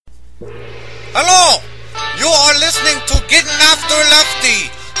Hello! You are listening to Gettin' After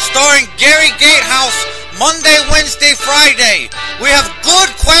Lefty, starring Gary Gatehouse, Monday, Wednesday, Friday. We have good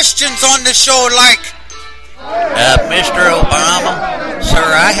questions on the show like... Mr. Obama, sir,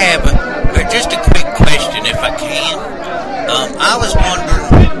 I have just a quick question if I can. I was wondering,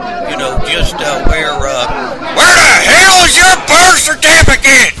 where the hell is your birth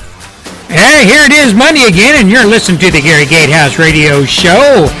certificate? Hey, here it is Monday again, and you're listening to the Gary Gatehouse Radio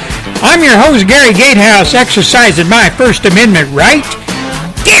Show. I'm your host, Gary Gatehouse, exercising my First Amendment right,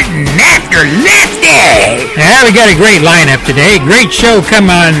 getting after lefty. Yeah, we got a great lineup today. Great show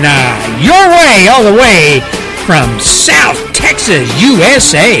coming your way, all the way from South Texas,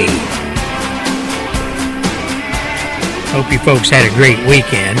 USA. Hope you folks had a great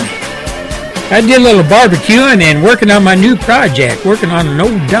weekend. I did a little barbecuing and working on my new project, working on an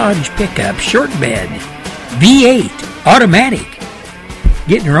old Dodge pickup, short bed, V8, automatic.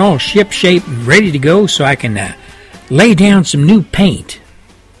 Getting her all ship-shape and ready to go so I can lay down some new paint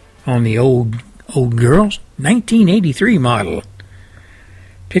on the old girl's 1983 model.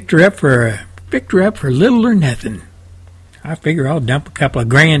 Picked her up for little or nothing. I figure I'll dump a couple of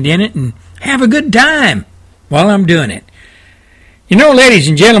grand in it and have a good time while I'm doing it. You know, ladies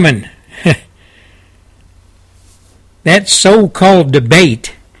and gentlemen, that so-called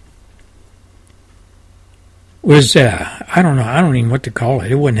debate was, I don't even know what to call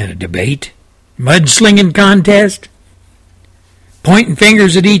it. It wasn't a debate. Mudslinging contest? Pointing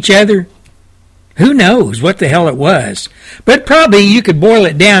fingers at each other? Who knows what the hell it was? But probably you could boil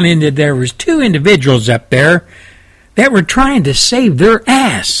it down into there was two individuals up there that were trying to save their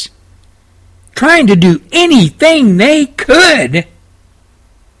ass. Trying to do anything they could.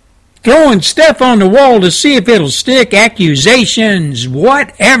 Throwing stuff on the wall to see if it'll stick, accusations,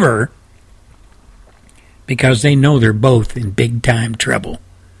 whatever. Because they know they're both in big-time trouble.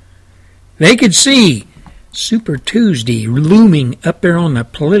 They could see Super Tuesday looming up there on the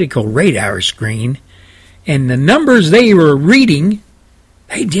political radar screen, and the numbers they were reading,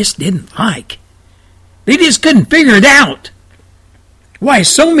 they just didn't like. They just couldn't figure it out. Why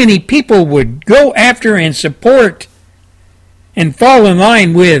so many people would go after and support and fall in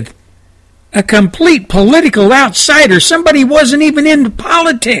line with a complete political outsider, somebody wasn't even into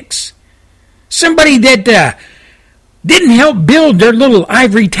politics. Somebody that didn't help build their little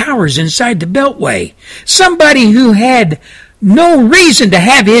ivory towers inside the Beltway. Somebody who had no reason to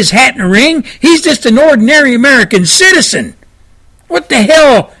have his hat in a ring. He's just an ordinary American citizen. What the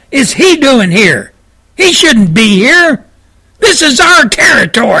hell is he doing here? He shouldn't be here. This is our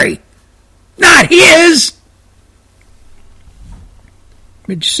territory, not his.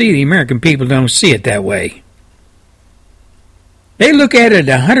 But you see, the American people don't see it that way. They look at it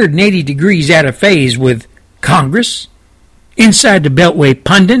 180 degrees out of phase with Congress, inside the Beltway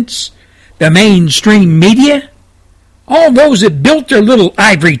pundits, the mainstream media, all those that built their little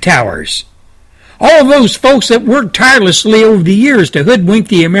ivory towers, all those folks that worked tirelessly over the years to hoodwink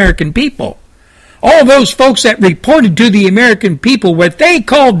the American people, all those folks that reported to the American people what they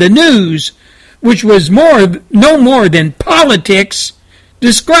called the news, which was no more than politics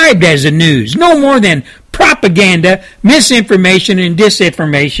described as a news, no more than propaganda, misinformation, and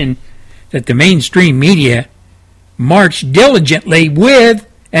disinformation that the mainstream media marched diligently with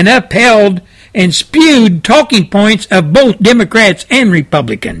and upheld and spewed talking points of both Democrats and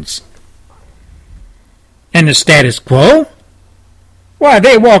Republicans. And the status quo? Why,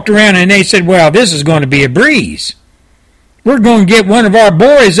 they walked around and they said, well, this is going to be a breeze. We're going to get one of our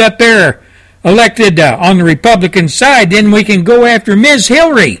boys up there elected on the Republican side, then we can go after Ms.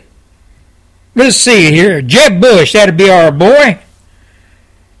 Hillary. Let's see here. Jeb Bush, that'd be our boy.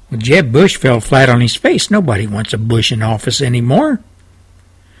 Well, Jeb Bush fell flat on his face. Nobody wants a Bush in office anymore.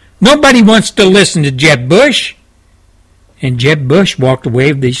 Nobody wants to listen to Jeb Bush. And Jeb Bush walked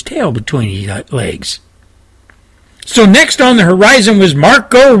away with his tail between his legs. So next on the horizon was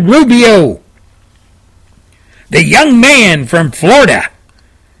Marco Rubio, the young man from Florida.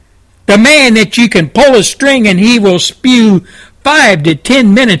 The man that you can pull a string and he will spew 5 to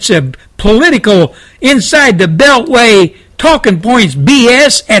 10 minutes of political inside the Beltway talking points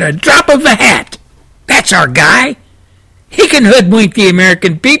BS at a drop of a hat. That's our guy. He can hoodwink the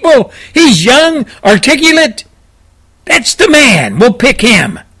American people. He's young, articulate. That's the man. We'll pick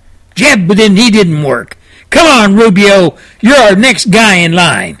him. Jeb, then he didn't work. Come on, Rubio. You're our next guy in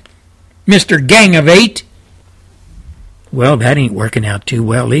line. Mr. Gang of Eight. Well, that ain't working out too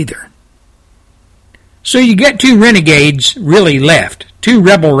well either. So you get two renegades really left, two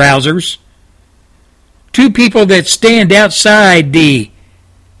rebel rousers, two people that stand outside the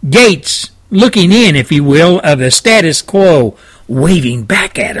gates, looking in, if you will, of the status quo, waving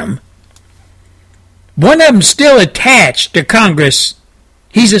back at them One of them still attached to Congress.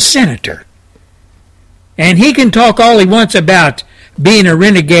 He's a senator. And he can talk all he wants about being a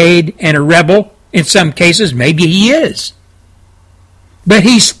renegade and a rebel. In some cases, maybe he is. But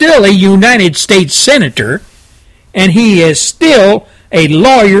he's still a United States senator, and he is still a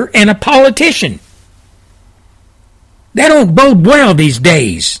lawyer and a politician. That don't bode well these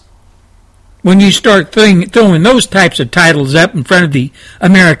days when you start throwing those types of titles up in front of the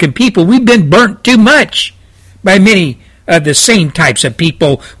American people. We've been burnt too much by many of the same types of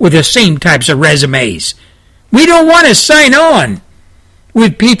people with the same types of resumes. We don't want to sign on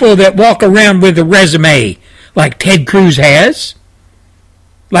with people that walk around with a resume like Ted Cruz has,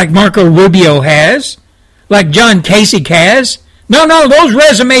 like Marco Rubio has, like John Kasich has. No, those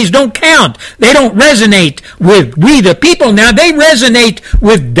resumes don't count. They don't resonate with we the people. Now, they resonate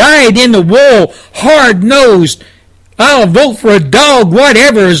with dyed-in-the-wool, hard-nosed, I'll vote for a dog,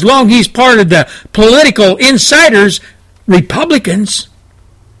 whatever, as long as he's part of the political insiders, Republicans.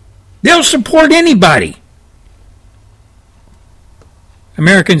 They'll support anybody.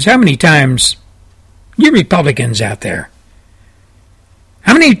 Americans, how many times, you Republicans out there,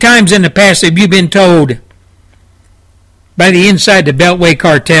 how many times in the past have you been told by the inside the Beltway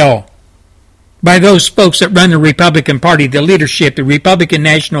cartel, by those folks that run the Republican Party, the leadership, the Republican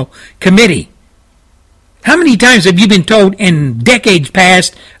National Committee? How many times have you been told in decades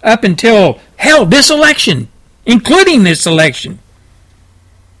past, up until, hell, this election, including this election,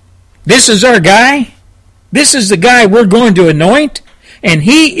 this is our guy, this is the guy we're going to anoint, and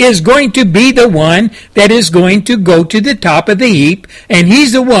he is going to be the one that is going to go to the top of the heap, and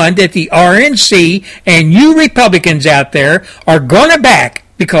he's the one that the RNC and you Republicans out there are going to back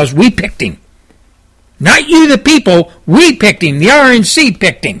because we picked him. Not you the people, we picked him. The RNC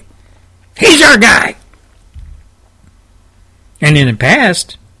picked him. He's our guy. And in the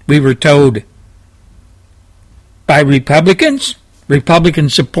past, we were told by Republicans, Republican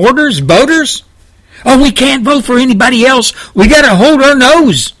supporters, voters, oh, we can't vote for anybody else. We got to hold our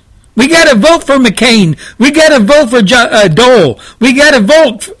nose. We got to vote for McCain. We got to vote for Dole. We got to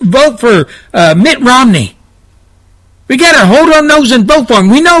vote for Mitt Romney. We got to hold our nose and vote for him.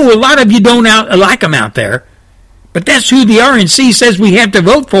 We know a lot of you don't like him out there, but that's who the RNC says we have to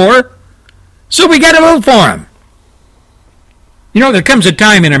vote for, so we got to vote for him. You know, there comes a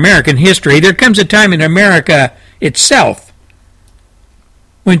time in American history, there comes a time in America itself,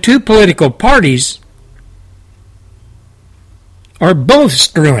 when two political parties are both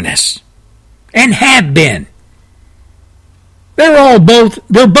screwing us, and have been. They're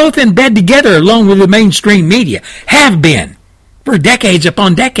both in bed together along with the mainstream media. Have been for decades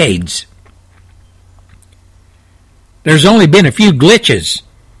upon decades. There's only been a few glitches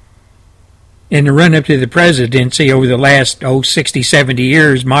in the run-up to the presidency over the last, 60, 70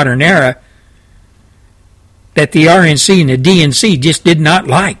 years, modern era, that the RNC and the DNC just did not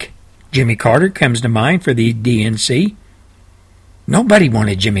like. Jimmy Carter comes to mind for the DNC. Nobody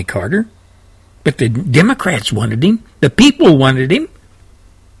wanted Jimmy Carter, but the Democrats wanted him. The people wanted him.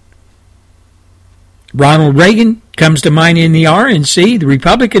 Ronald Reagan comes to mind in the RNC, the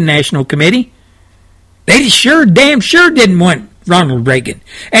Republican National Committee. They damn sure didn't want Ronald Reagan,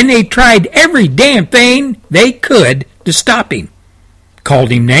 and they tried every damn thing they could to stop him.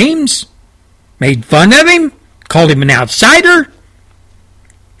 Called him names, made fun of him, called him an outsider,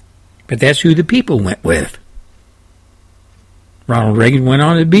 but that's who the people went with. Ronald Reagan went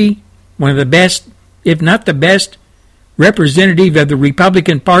on to be one of the best, if not the best, representative of the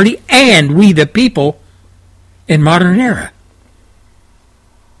Republican Party and we the people in modern era.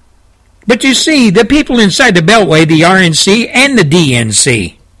 But you see, the people inside the Beltway, the RNC and the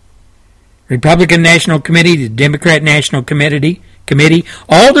DNC, Republican National Committee, the Democrat National Committee,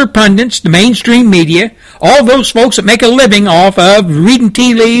 all their pundits, the mainstream media, all those folks that make a living off of reading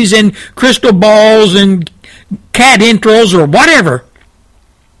tea leaves and crystal balls and cat intros or whatever,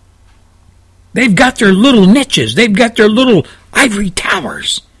 they've got their little niches. They've got their little ivory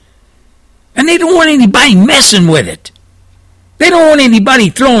towers. And they don't want anybody messing with it. They don't want anybody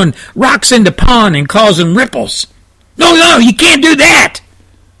throwing rocks in the pond and causing ripples. No, you can't do that.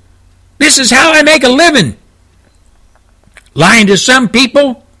 This is how I make a living. Lying to some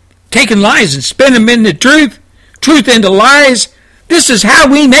people, taking lies and spinning them into truth into lies. This is how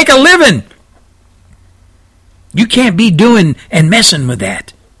we make a living. You can't be doing and messing with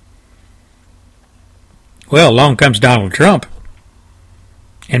that. Well, along comes Donald Trump.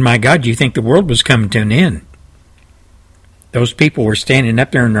 And my God, you think the world was coming to an end. Those people were standing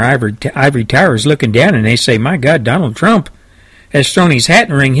up there in their ivory towers looking down, and they say, my God, Donald Trump has thrown his hat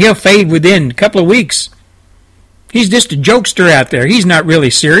in the ring. He'll fade within a couple of weeks. He's just a jokester out there. He's not really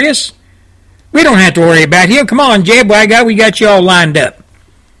serious. We don't have to worry about him. Come on, Jeb, we got you all lined up.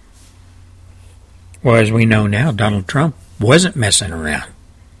 Well, as we know now, Donald Trump wasn't messing around.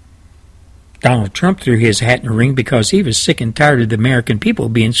 Donald Trump threw his hat in the ring because he was sick and tired of the American people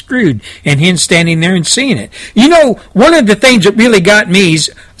being screwed and him standing there and seeing it. You know, one of the things that really got me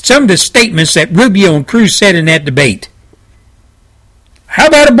is some of the statements that Rubio and Cruz said in that debate. How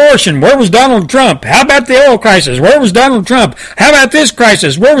about abortion? Where was Donald Trump? How about the oil crisis? Where was Donald Trump? How about this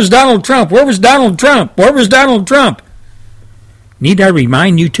crisis? Where was Donald Trump? Where was Donald Trump? Where was Donald Trump? Need I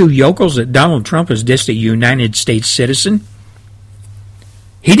remind you two yokels that Donald Trump is just a United States citizen?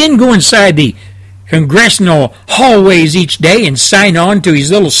 He didn't go inside the congressional hallways each day and sign on to his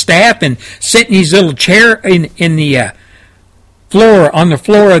little staff and sit in his little chair in the floor on the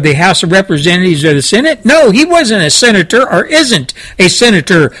floor of the House of Representatives or the Senate. No, he wasn't a senator or isn't a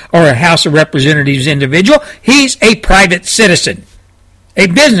senator or a House of Representatives individual. He's a private citizen, a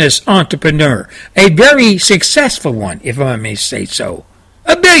business entrepreneur, a very successful one, if I may say so,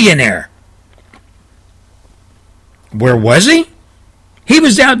 a billionaire. Where was he? He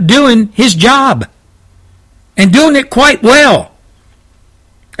was out doing his job and doing it quite well.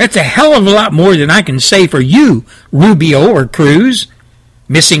 That's a hell of a lot more than I can say for you, Rubio or Cruz.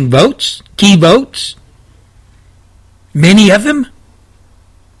 Missing votes, key votes, many of them,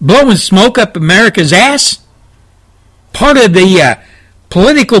 blowing smoke up America's ass, part of the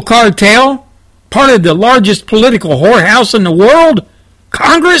political cartel, part of the largest political whorehouse in the world,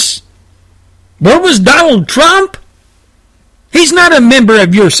 Congress. Where was Donald Trump? He's not a member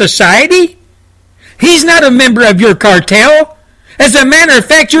of your society. He's not a member of your cartel. As a matter of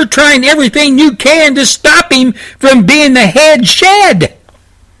fact, you're trying everything you can to stop him from being the head shed.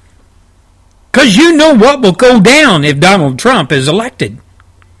 Because you know what will go down if Donald Trump is elected.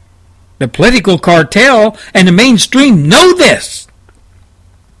 The political cartel and the mainstream know this.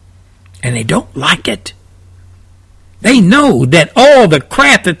 And they don't like it. They know that all the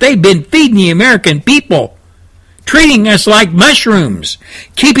crap that they've been feeding the American people, treating us like mushrooms,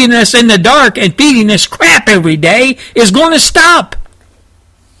 keeping us in the dark and feeding us crap every day, is going to stop.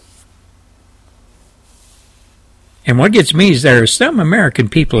 And what gets me is there are some American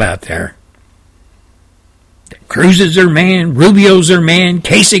people out there. Cruz is their man, Rubio's their man,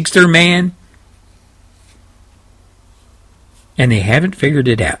 Kasich's their man. And they haven't figured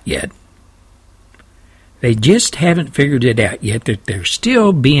it out yet. They just haven't figured it out yet that they're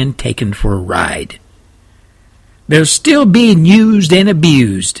still being taken for a ride. They're still being used and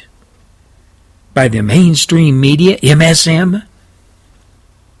abused by the mainstream media, MSM,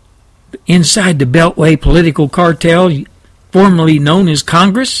 inside the Beltway political cartel, formerly known as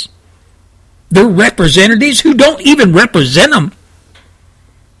Congress, their representatives who don't even represent them.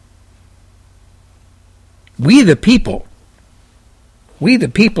 We the people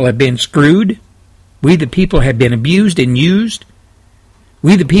have been screwed. We the people have been abused and used.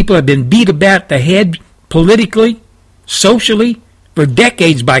 We the people have been beat about the head politically, socially, for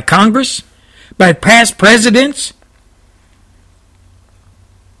decades by Congress, by past presidents.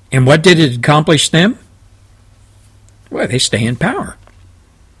 And what did it accomplish them? Well, they stay in power.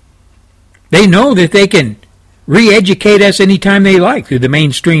 They know that they can re-educate us anytime they like through the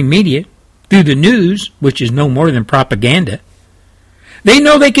mainstream media, through the news, which is no more than propaganda. They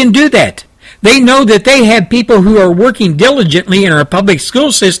know they can do that. They know that they have people who are working diligently in our public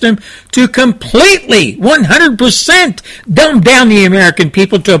school system to completely, 100% dumb down the American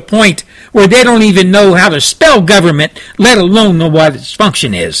people to a point where they don't even know how to spell government, let alone know what its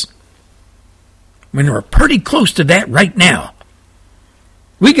function is. When we're pretty close to that right now.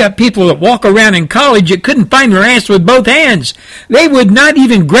 We got people that walk around in college that couldn't find their ass with both hands. They would not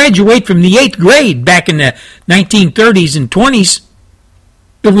even graduate from the 8th grade back in the 1930s and 20s.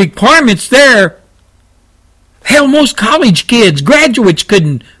 The requirements there, hell, most college kids, graduates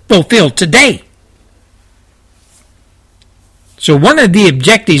couldn't fulfill today. So one of the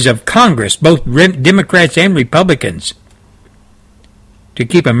objectives of Congress, both Democrats and Republicans, to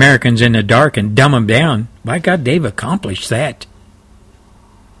keep Americans in the dark and dumb them down, by God, they've accomplished that.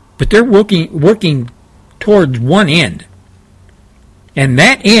 But they're working towards one end. And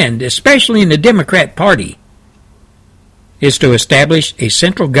that end, especially in the Democrat Party, is to establish a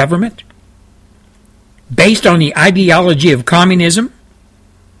central government based on the ideology of communism,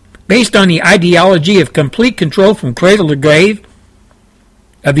 based on the ideology of complete control from cradle to grave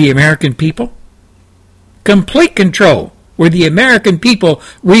of the American people. Complete control, where the American people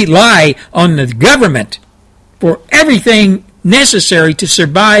rely on the government for everything necessary to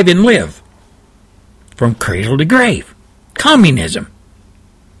survive and live. From cradle to grave. Communism.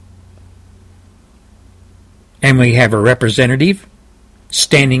 And we have a representative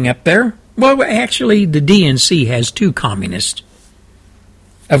standing up there Well, actually, the DNC has two communists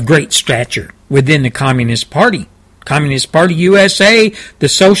of great stature within the Communist Party. Communist Party USA, the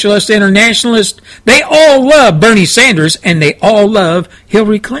Socialist Internationalist, they all love Bernie Sanders and they all love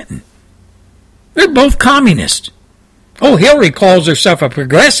Hillary Clinton. They're both communists. Oh, Hillary calls herself a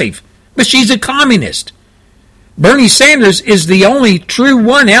progressive, but she's a communist. Bernie Sanders is the only true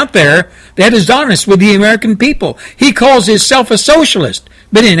one out there that is honest with the American people. He calls himself a socialist,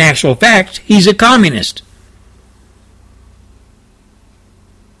 but in actual fact, he's a communist.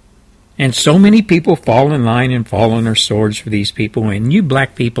 And so many people fall in line and fall on their swords for these people. And you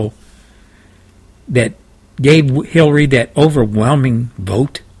black people that gave Hillary that overwhelming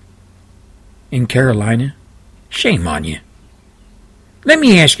vote in Carolina, shame on you. Let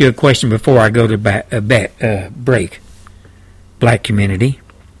me ask you a question before I go to break. Black community,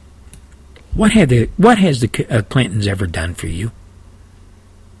 what has the Clintons ever done for you?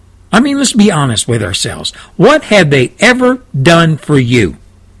 I mean, let's be honest with ourselves. What have they ever done for you?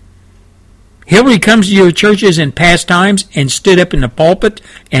 Hillary comes to your churches in past times and stood up in the pulpit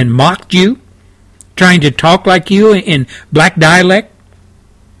and mocked you, trying to talk like you in black dialect.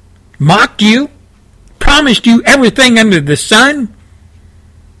 Mocked you, promised you everything under the sun.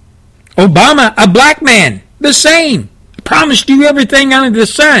 Obama, a black man, the same, promised you everything under the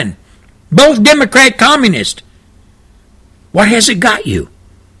sun. Both Democrat communist. What has it got you?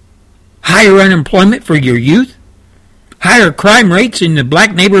 Higher unemployment for your youth? Higher crime rates in the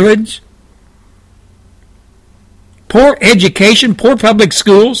black neighborhoods? Poor education, poor public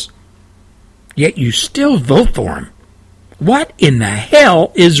schools? Yet you still vote for him. What in the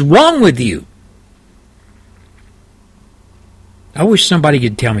hell is wrong with you? I wish somebody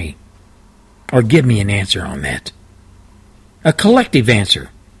could tell me or give me an answer on that. A collective answer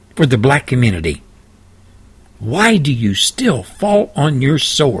for the black community. Why do you still fall on your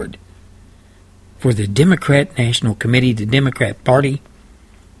sword for the Democrat National Committee, the Democrat Party,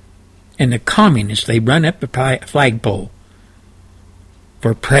 and the communists they run up the flagpole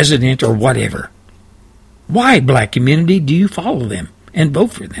for president or whatever? Why, black community, do you follow them and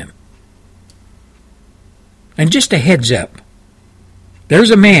vote for them? And just a heads up,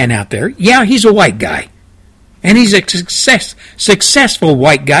 there's a man out there, yeah, he's a white guy, and he's a successful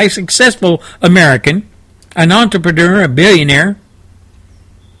white guy, successful American, an entrepreneur, a billionaire,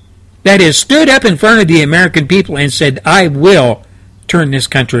 that has stood up in front of the American people and said, I will turn this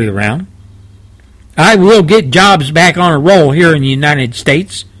country around. I will get jobs back on a roll here in the United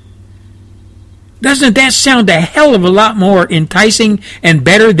States. Doesn't that sound a hell of a lot more enticing and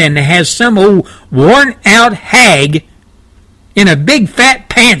better than to have some old worn-out hag in a big fat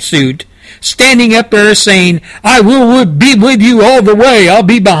pantsuit standing up there saying, I will be with you all the way. I'll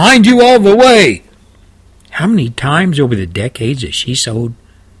be behind you all the way. How many times over the decades has she sold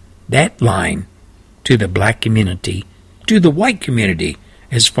that line to the black community, to the white community,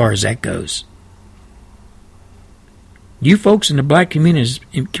 as far as that goes? You folks in the black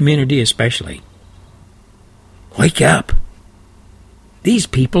community especially, wake up. These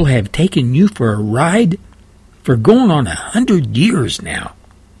people have taken you for a ride for going on 100 years now.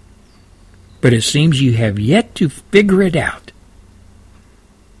 But it seems you have yet to figure it out.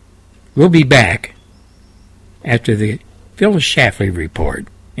 We'll be back after the Phyllis Schlafly report.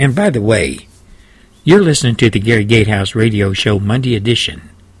 And by the way, you're listening to the Gary Gatehouse Radio Show Monday edition.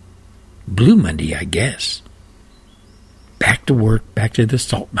 Blue Monday, I guess. Back to work, back to the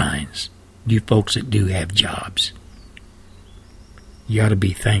salt mines. You folks that do have jobs. You ought to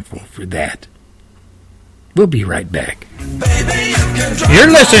be thankful for that. We'll be right back. You're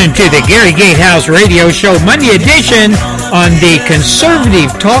listening to the Gary Gatehouse Radio Show Monday edition on the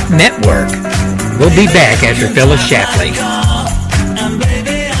Conservative Talk Network. We'll be back after Phyllis Schlafly.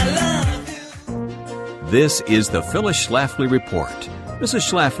 This is the Phyllis Schlafly Report.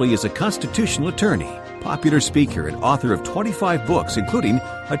 Mrs. Schlafly is a constitutional attorney, popular speaker, and author of 25 books, including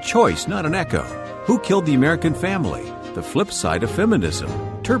A Choice, Not an Echo, Who Killed the American Family, The Flip Side of Feminism,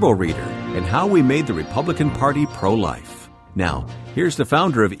 Turbo Reader, and How We Made the Republican Party Pro-Life. Now, here's the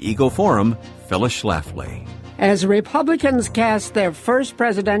founder of Eagle Forum, Phyllis Schlafly. As Republicans cast their first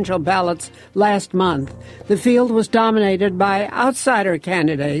presidential ballots last month, the field was dominated by outsider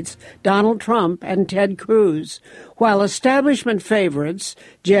candidates Donald Trump and Ted Cruz, while establishment favorites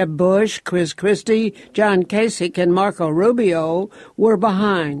Jeb Bush, Chris Christie, John Kasich, and Marco Rubio were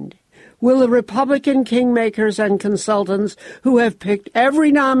behind. Will the Republican kingmakers and consultants who have picked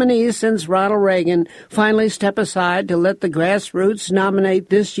every nominee since Ronald Reagan finally step aside to let the grassroots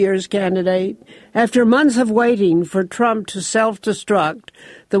nominate this year's candidate? After months of waiting for Trump to self-destruct,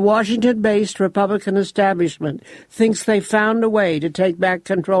 the Washington-based Republican establishment thinks they found a way to take back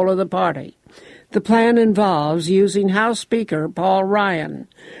control of the party. The plan involves using House Speaker Paul Ryan.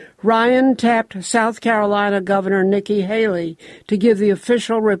 Ryan tapped South Carolina Governor Nikki Haley to give the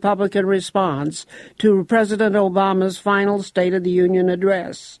official Republican response to President Obama's final State of the Union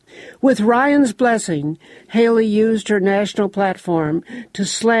address. With Ryan's blessing, Haley used her national platform to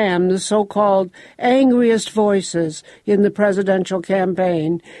slam the so-called angriest voices in the presidential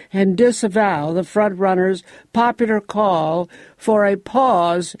campaign and disavow the frontrunner's popular call for a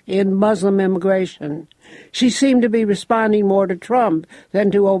pause in Muslim immigration. She seemed to be responding more to Trump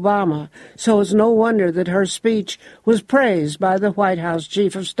than to Obama, so it's no wonder that her speech was praised by the White House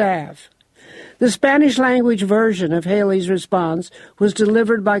Chief of Staff. The Spanish-language version of Haley's response was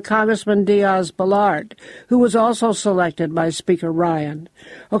delivered by Congressman Diaz-Balart, who was also selected by Speaker Ryan.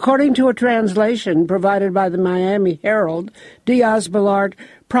 According to a translation provided by the Miami Herald, Diaz-Balart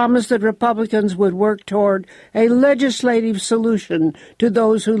promised that Republicans would work toward a legislative solution to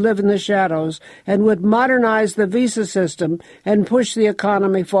those who live in the shadows and would modernize the visa system and push the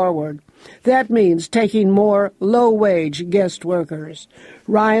economy forward. That means taking more low-wage guest workers.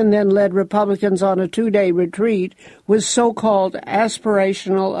 Ryan then led Republicans on a 2-day retreat with so-called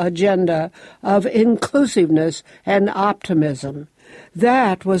aspirational agenda of inclusiveness and optimism.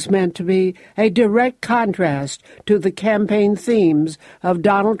 That was meant to be a direct contrast to the campaign themes of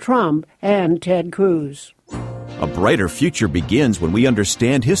Donald Trump and Ted Cruz. A brighter future begins when we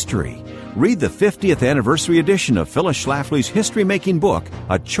understand history. Read the 50th anniversary edition of Phyllis Schlafly's history-making book,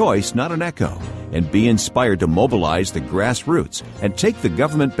 A Choice, Not an Echo, and be inspired to mobilize the grassroots and take the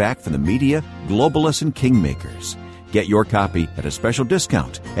government back from the media, globalists, and kingmakers. Get your copy at a special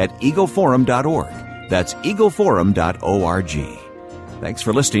discount at eagleforum.org. That's eagleforum.org. Thanks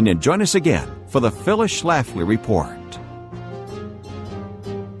for listening, and join us again for the Phyllis Schlafly Report.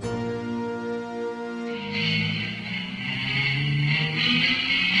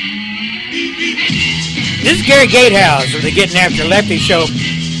 This is Gary Gatehouse of the Getting After Lefty show.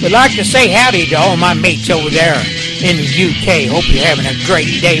 Would like to say howdy to all my mates over there in the UK. Hope you're having a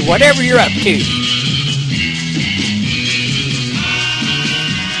great day, whatever you're up to.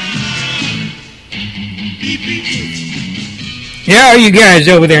 Yeah, all you guys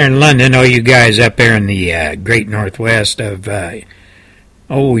over there in London, all you guys up there in the great northwest of, up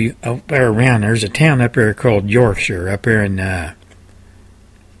there around, there's a town up there called Yorkshire, up there in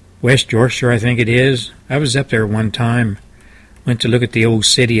West Yorkshire, I think it is. I was up there one time, went to look at the old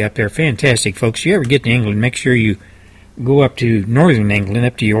city up there. Fantastic, folks. You ever get to England, make sure you go up to northern England,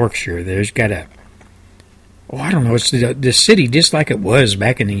 up to Yorkshire. There's got I don't know, it's the city just like it was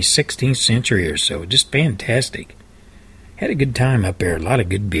back in the 16th century or so. Just fantastic. Had a good time up there. A lot of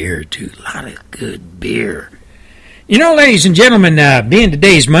good beer, too. A lot of good beer. You know, ladies and gentlemen, being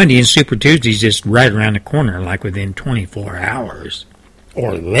today's Monday and Super Tuesday's just right around the corner, like within 24 hours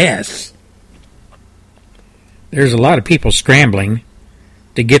or less. There's a lot of people scrambling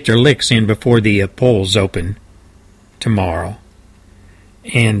to get their licks in before the polls open tomorrow.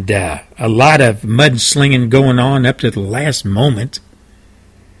 And a lot of mudslinging going on up to the last moment.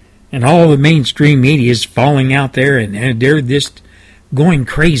 And all the mainstream media is falling out there, and they're just going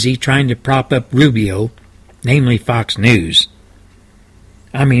crazy trying to prop up Rubio, namely Fox News.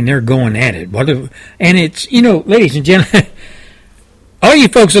 I mean, they're going at it. And it's, you know, ladies and gentlemen, all you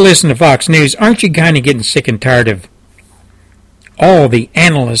folks that listen to Fox News, aren't you kind of getting sick and tired of all the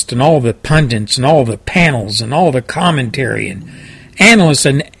analysts and all the pundits and all the panels and all the commentary and analysts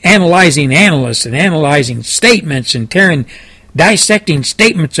and analyzing statements and dissecting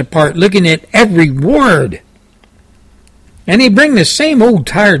statements apart, looking at every word? And they bring the same old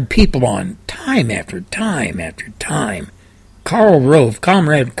tired people on time after time after time. Karl Rove,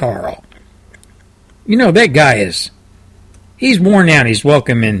 Comrade Karl. You know, that guy he's worn out. He's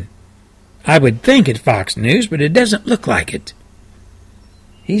welcome in, I would think, at Fox News, but it doesn't look like it.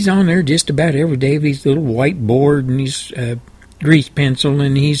 He's on there just about every day with his little whiteboard and his grease pencil,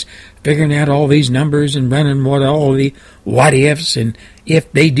 and he's figuring out all these numbers and running all the what ifs, and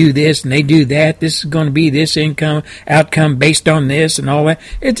if they do this and they do that, this is going to be this outcome based on this and all that.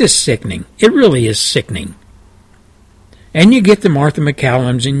 It's just sickening. It really is sickening. And you get the Martha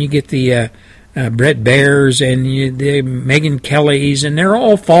McCallums, and you get the Brett Baers, and the Megyn Kellys, and they're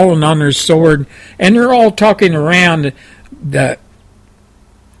all falling on their sword, and they're all talking around the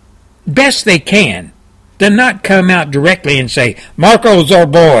best they can to not come out directly and say, Marco's our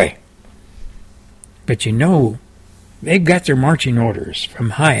boy. But you know, they've got their marching orders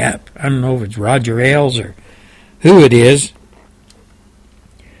from high up. I don't know if it's Roger Ailes or who it is,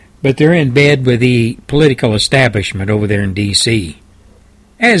 but they're in bed with the political establishment over there in D.C.,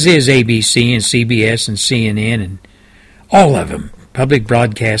 as is ABC and CBS and CNN and all of them, public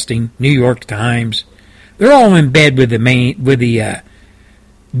broadcasting, New York Times. They're all in bed with the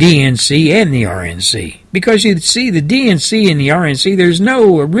DNC and the RNC. Because you see, the DNC and the RNC, there's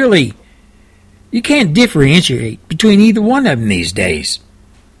no really, you can't differentiate between either one of them these days.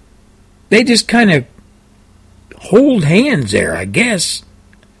 They just kind of hold hands there, I guess,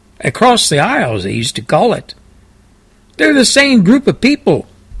 across the aisle, as they used to call it. They're the same group of people,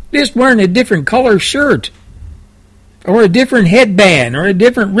 just wearing a different color shirt, or a different headband, or a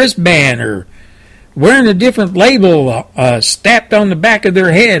different wristband, or wearing a different label stamped on the back of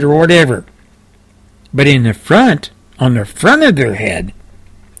their head, or whatever. But in the front, on the front of their head,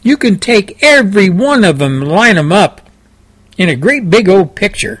 you can take every one of them and line them up in a great big old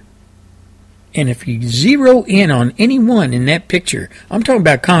picture. And if you zero in on any one in that picture, I'm talking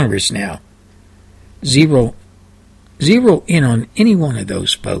about Congress now, zero in on any one of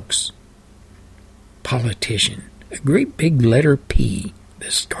those folks. Politician. A great big letter P, the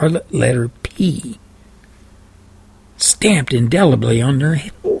scarlet letter P, stamped indelibly on their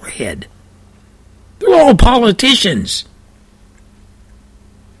forehead. They're all politicians.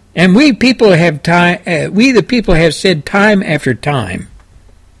 And we the people have said time after time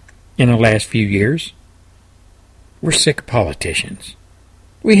in the last few years, we're sick of politicians.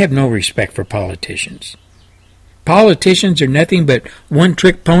 We have no respect for politicians. Politicians are nothing but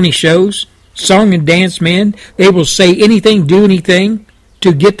one-trick pony shows, song and dance men. They will say anything, do anything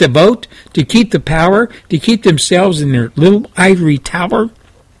to get the vote, to keep the power, to keep themselves in their little ivory tower.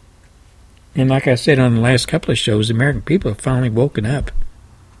 And like I said on the last couple of shows, the American people have finally woken up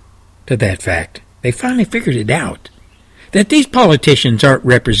to that fact. They finally figured it out. That these politicians aren't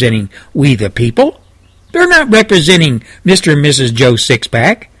representing we the people. They're not representing Mr. and Mrs. Joe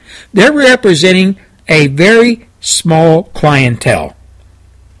Sixpack. They're representing a very small clientele.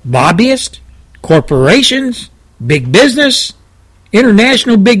 Lobbyists, corporations, big business,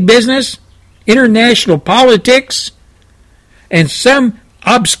 international big business, international politics, and some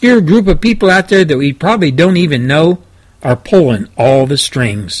obscure group of people out there that we probably don't even know are pulling all the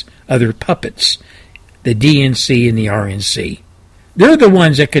strings of their puppets, the DNC and the RNC. They're the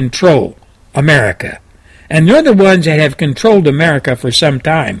ones that control America. And they're the ones that have controlled America for some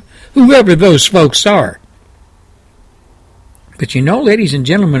time, whoever those folks are. But you know, ladies and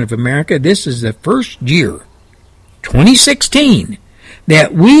gentlemen of America, this is the first year, 2016,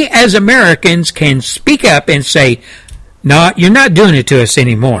 that we as Americans can speak up and say, no, you're not doing it to us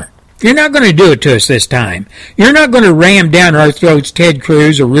anymore. You're not going to do it to us this time. You're not going to ram down our throats Ted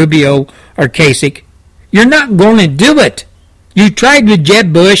Cruz or Rubio or Kasich. You're not going to do it. You tried with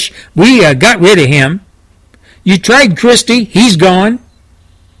Jeb Bush. We got rid of him. You tried Christie. He's gone.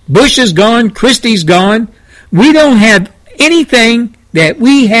 Bush is gone. Christie's gone. We don't have anything that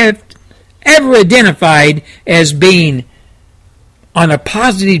we have ever identified as being on a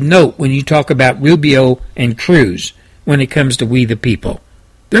positive note when you talk about Rubio and Cruz when it comes to we the people.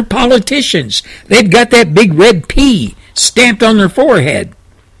 They're politicians. They've got that big red P stamped on their forehead.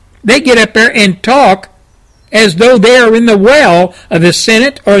 They get up there and talk as though they are in the well of the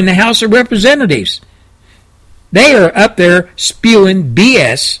Senate or in the House of Representatives. They are up there spewing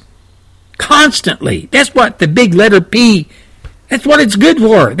BS constantly. That's what the big letter P, that's what it's good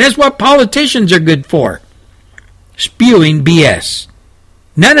for. That's what politicians are good for. Spewing BS.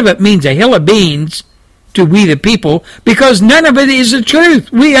 None of it means a hill of beans to we the people, because none of it is the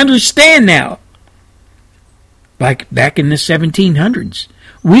truth. We understand now. Like back in the 1700s,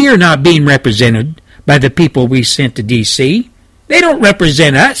 we are not being represented by the people we sent to D.C. They don't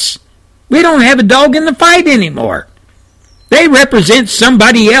represent us. We don't have a dog in the fight anymore. They represent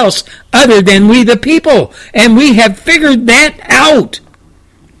somebody else other than we the people, and we have figured that out.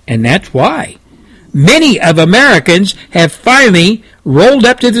 And that's why many of Americans have finally rolled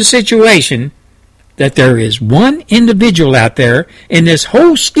up to the situation that there is one individual out there in this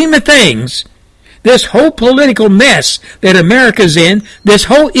whole scheme of things, this whole political mess that America's in, this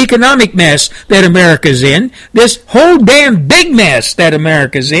whole economic mess that America's in, this whole damn big mess that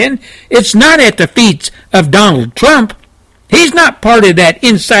America's in. It's not at the feet of Donald Trump. He's not part of that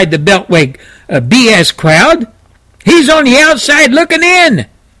inside the Beltway BS crowd. He's on the outside looking in.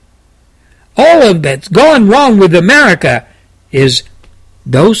 All of that's gone wrong with America is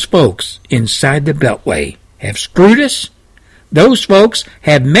those folks inside the Beltway have screwed us. Those folks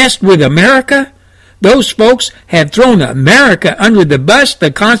have messed with America. Those folks have thrown America under the bus,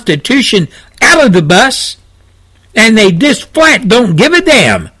 the Constitution out of the bus, and they just flat don't give a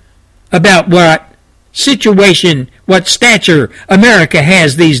damn about what situation, what stature America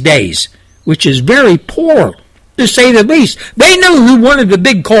has these days, which is very poor, to say the least. They know who one of the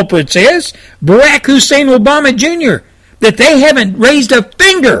big culprits is, Barack Hussein Obama Jr., that they haven't raised a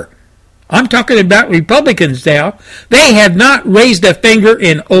finger. I'm talking about Republicans now. They have not raised a finger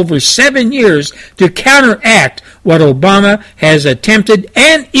in over 7 years to counteract what Obama has attempted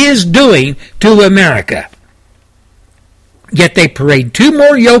and is doing to America. Yet they parade 2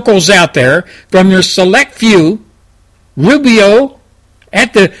 more yokels out there from their select few. Rubio,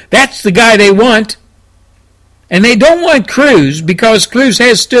 that's the guy they want. And they don't want Cruz because Cruz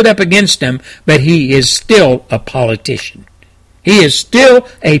has stood up against them, but he is still a politician. He is still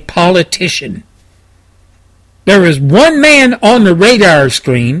a politician. There is one man on the radar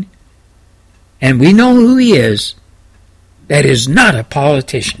screen, and we know who he is, that is not a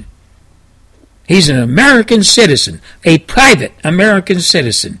politician. He's an American citizen, a private American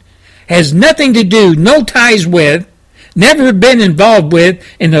citizen. Has nothing to do, no ties with, never been involved with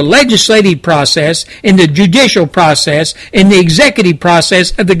in the legislative process, in the judicial process, in the executive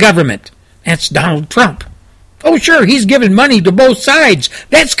process of the government. That's Donald Trump. Oh, sure, he's giving money to both sides.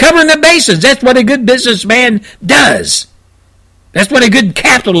 That's covering the bases. That's what a good businessman does. That's what a good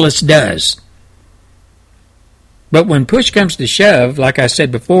capitalist does. But when push comes to shove, like I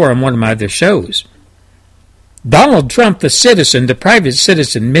said before on one of my other shows, Donald Trump, the citizen, the private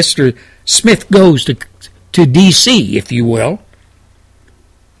citizen, Mr. Smith goes to D.C., if you will.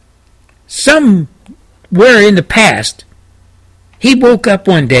 Somewhere in the past, he woke up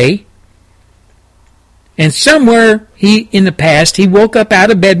one day, and somewhere in the past, he woke up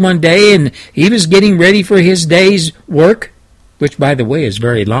out of bed one day and he was getting ready for his day's work, which, by the way, is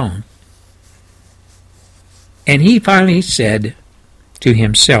very long. And he finally said to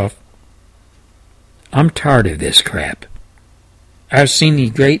himself, I'm tired of this crap. I've seen the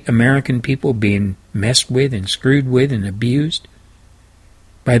great American people being messed with and screwed with and abused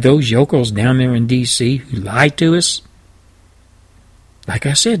by those yokels down there in D.C. who lied to us. Like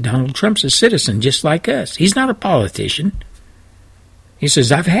I said, Donald Trump's a citizen just like us. He's not a politician. He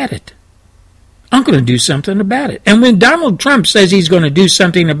says, I've had it. I'm going to do something about it. And when Donald Trump says he's going to do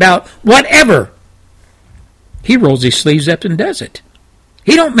something about whatever, he rolls his sleeves up and does it.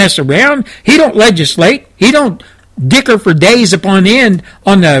 He don't mess around. He don't legislate. He don't dicker for days upon end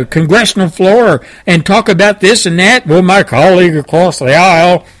on the congressional floor and talk about this and that. Well, my colleague across the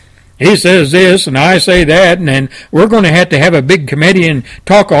aisle, he says this and I say that, and then we're going to have a big committee and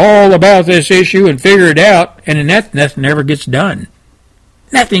talk all about this issue and figure it out, and then nothing ever gets done.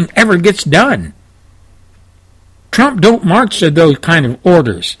 Nothing ever gets done. Trump don't march to those kind of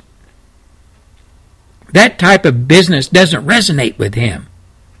orders. That type of business doesn't resonate with him.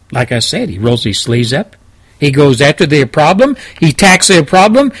 Like I said, he rolls his sleeves up. He goes after the problem. He attacks the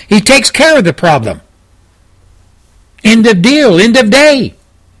problem. He takes care of the problem. End of deal. End of day.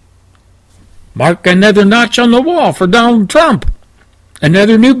 Mark another notch on the wall for Donald Trump.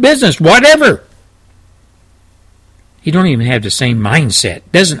 Another new business. Whatever. He don't even have the same mindset.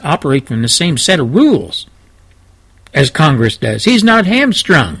 Doesn't operate from the same set of rules as Congress does. He's not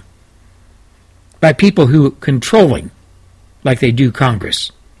hamstrung by people who control him like they do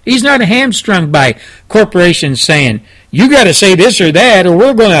Congress. He's not hamstrung by corporations saying, you got to say this or that or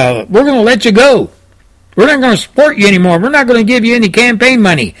we're going to let you go. We're not going to support you anymore. We're not going to give you any campaign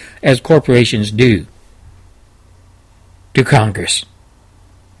money, as corporations do to Congress.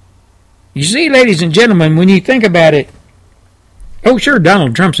 You see, ladies and gentlemen, when you think about it, oh, sure,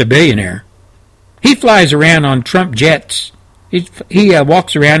 Donald Trump's a billionaire. He flies around on Trump jets. He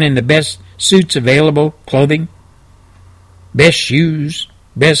walks around in the best suits available, clothing, best shoes,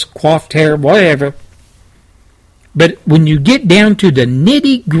 best coiffed hair, whatever. But when you get down to the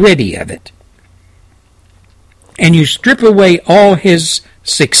nitty-gritty of it, and you strip away all his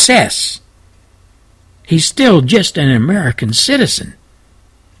success, he's still just an American citizen.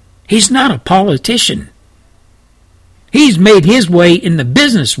 He's not a politician. He's made his way in the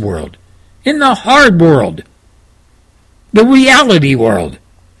business world, in the hard world, the reality world.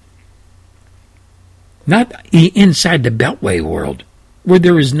 Not inside the Beltway world, where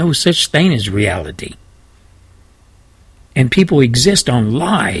there is no such thing as reality. And people exist on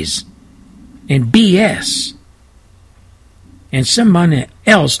lies and BS. And someone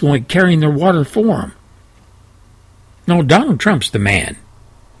else going carrying their water for them. No, Donald Trump's the man.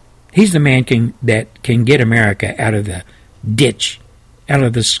 He's the man that can get America out of the ditch, out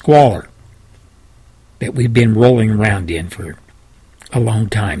of the squalor that we've been rolling around in for a long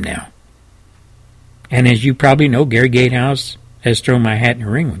time now. And as you probably know, Gary Gatehouse has thrown my hat in the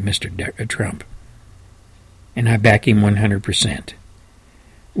ring with Mr. Trump. And I back him 100%.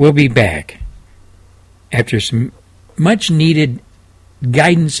 We'll be back after some much-needed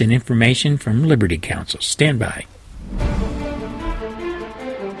guidance and information from Liberty Counsel. Stand by.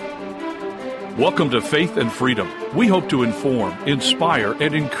 Welcome to Faith and Freedom. We hope to inform, inspire,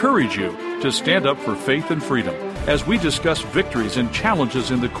 and encourage you to stand up for faith and freedom as we discuss victories and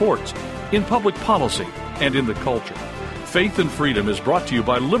challenges in the courts, in public policy, and in the culture. Faith and Freedom is brought to you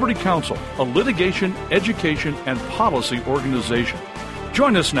by Liberty Counsel, a litigation, education, and policy organization.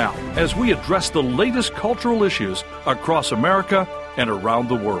 Join us now as we address the latest cultural issues across America and around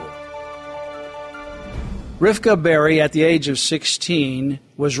the world. Rivka Berry, at the age of 16,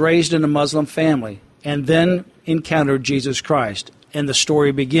 was raised in a Muslim family and then encountered Jesus Christ. And the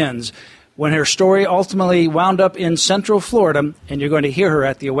story begins when her story ultimately wound up in Central Florida, and you're going to hear her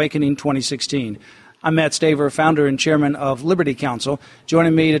at the Awakening 2016. I'm Matt Staver, founder and chairman of Liberty Counsel.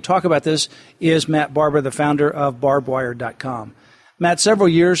 Joining me to talk about this is Matt Barber, the founder of barbedwire.com. Matt, several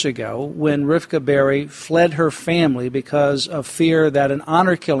years ago, when Rivka Berry fled her family because of fear that an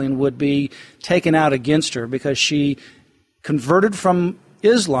honor killing would be taken out against her because she converted from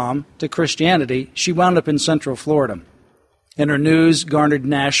Islam to Christianity, she wound up in Central Florida. And her news garnered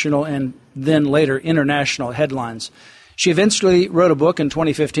national and then later international headlines. She eventually wrote a book in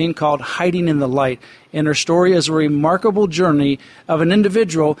 2015 called Hiding in the Light, and her story is a remarkable journey of an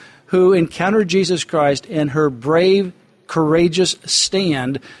individual who encountered Jesus Christ and her brave, courageous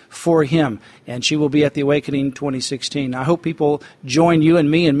stand for him. And she will be at the Awakening 2016. I hope people join you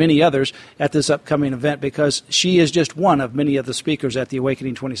and me and many others at this upcoming event because she is just one of many of the speakers at the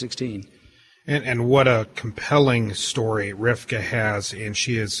Awakening 2016. And what a compelling story Rivka has, and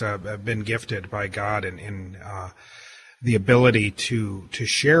she has been gifted by God in the ability to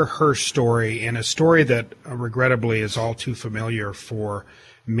share her story, and a story that regrettably is all too familiar for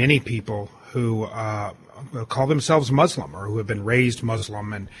many people who call themselves Muslim or who have been raised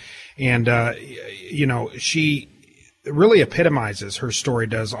Muslim, and she really epitomizes, her story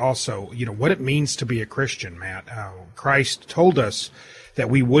does also, what it means to be a Christian, Matt. Christ told us that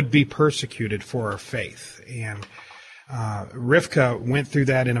we would be persecuted for our faith, and Rivka went through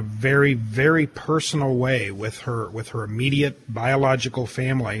that in a very, very personal way with her immediate biological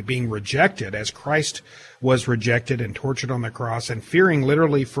family being rejected as Christ was rejected and tortured on the cross, and fearing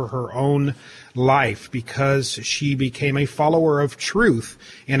literally for her own life because she became a follower of truth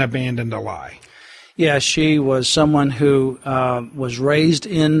and abandoned a lie. Yeah, she was someone who was raised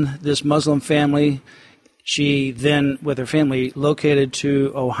in this Muslim family. She then, with her family, located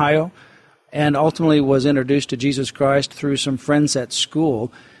to Ohio, and ultimately was introduced to Jesus Christ through some friends at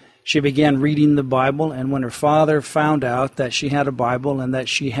school. She began reading the Bible, and when her father found out that she had a Bible and that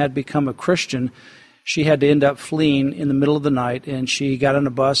she had become a Christian, she had to end up fleeing in the middle of the night, and she got on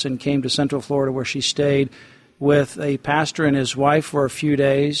a bus and came to Central Florida, where she stayed with a pastor and his wife for a few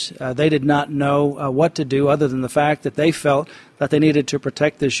days. They did not know what to do other than the fact that they felt that they needed to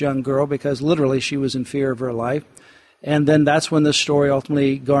protect this young girl because literally she was in fear of her life. And then that's when the story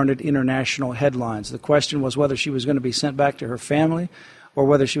ultimately garnered international headlines. The question was whether she was going to be sent back to her family or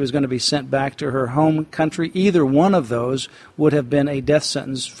whether she was going to be sent back to her home country. Either one of those would have been a death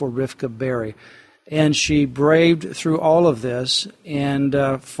sentence for Rivka Berry. And she braved through all of this and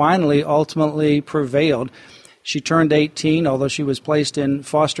finally, ultimately prevailed. She turned 18, although she was placed in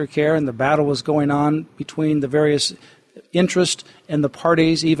foster care, and the battle was going on between the various interest and the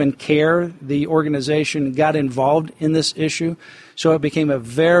parties. Even CARE, the organization, got involved in this issue. So it became a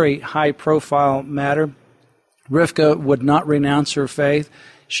very high-profile matter. Rivka would not renounce her faith.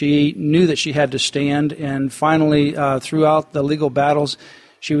 She knew that she had to stand, and finally, throughout the legal battles,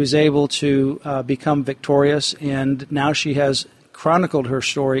 she was able to become victorious, and now she has chronicled her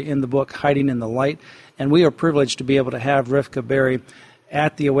story in the book Hiding in the Light, and we are privileged to be able to have Rivka Berry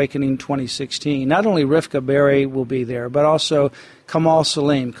at the Awakening 2016. Not only Rivka Berry will be there, but also Kamal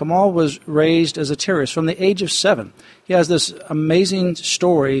Salim. Kamal was raised as a terrorist from the age of 7. He has this amazing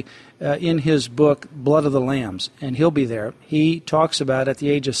story in his book, Blood of the Lambs, and he'll be there. He talks about at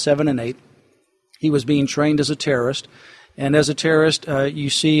the age of 7 and 8, he was being trained as a terrorist. And as a terrorist, you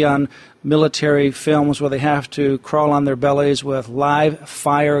see on military films where they have to crawl on their bellies with live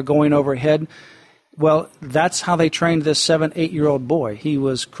fire going overhead. Well, that's how they trained this 7, 8-year-old boy. He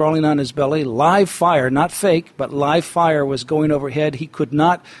was crawling on his belly, live fire, not fake, but live fire was going overhead. He could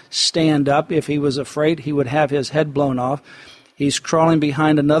not stand up. If he was afraid, he would have his head blown off. He's crawling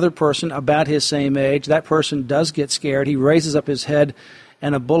behind another person about his same age. That person does get scared. He raises up his head,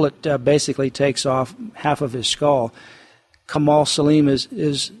 and a bullet basically takes off half of his skull. Kamal Salim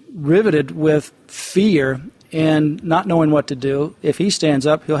is riveted with fear and not knowing what to do. If he stands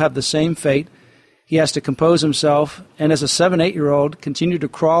up, he'll have the same fate. He has to compose himself, and as a 7-8-year-old, continue to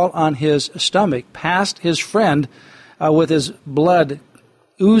crawl on his stomach past his friend with his blood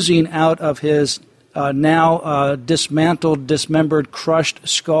oozing out of his now dismantled, dismembered, crushed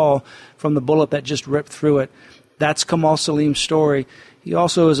skull from the bullet that just ripped through it. That's Kamal Salim's story. He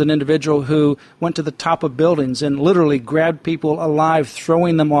also is an individual who went to the top of buildings and literally grabbed people alive,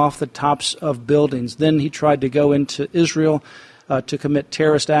 throwing them off the tops of buildings. Then he tried to go into Israel to commit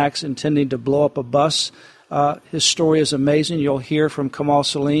terrorist acts, intending to blow up a bus. His story is amazing. You'll hear from Kamal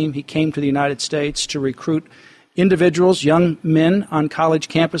Salim. He came to the United States to recruit individuals, young men on college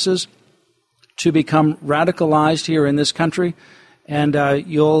campuses, to become radicalized here in this country. And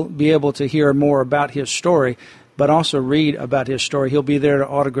you'll be able to hear more about his story, but also read about his story. He'll be there to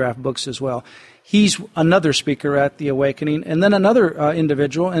autograph books as well. He's another speaker at the Awakening. And then another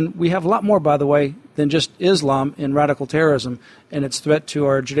individual, and we have a lot more, by the way, than just Islam in radical terrorism and its threat to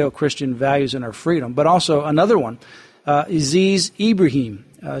our Judeo-Christian values and our freedom. But also another one, Aziz Ibrahim.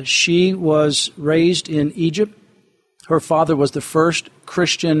 She was raised in Egypt. Her father was the first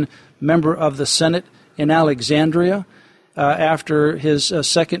Christian member of the Senate in Alexandria. After his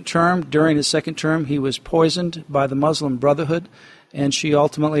second term, during his second term, he was poisoned by the Muslim Brotherhood, and she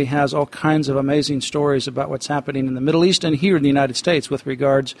ultimately has all kinds of amazing stories about what's happening in the Middle East and here in the United States with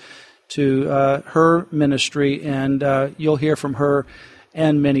regards to her ministry, and you'll hear from her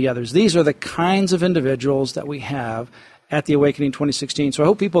and many others. These are the kinds of individuals that we have at the Awakening 2016. So I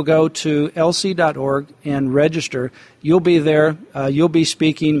hope people go to lc.org and register. You'll be there. You'll be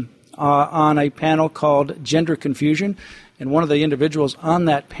speaking on a panel called Gender Confusion, and one of the individuals on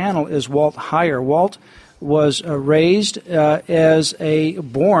that panel is Walt Heyer. Walt was raised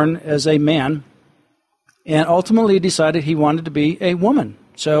born as a man, and ultimately decided he wanted to be a woman.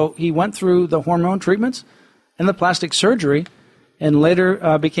 So he went through the hormone treatments and the plastic surgery, and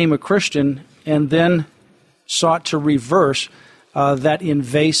later became a Christian, and then sought to reverse that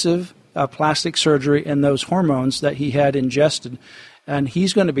invasive plastic surgery and those hormones that he had ingested. And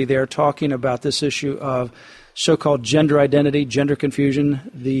he's going to be there talking about this issue of so-called gender identity, gender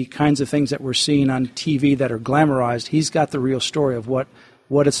confusion, the kinds of things that we're seeing on TV that are glamorized. He's got the real story of what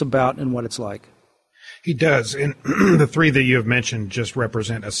it's about and what it's like. He does. And the three that you have mentioned just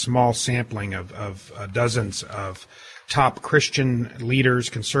represent a small sampling of dozens of top Christian leaders,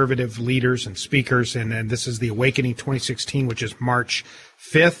 conservative leaders, and speakers. And this is the Awakening 2016, which is March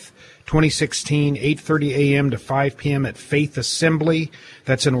 5th. 2016, 8:30 a.m. to 5 p.m. at Faith Assembly.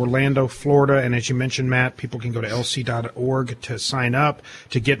 That's in Orlando, Florida. And as you mentioned, Matt, people can go to lc.org to sign up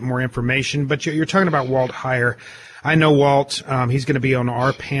to get more information. But you're talking about Walt Heyer. I know Walt. He's going to be on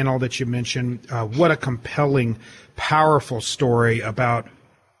our panel that you mentioned. What a compelling, powerful story about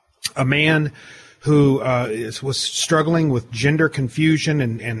a man who was struggling with gender confusion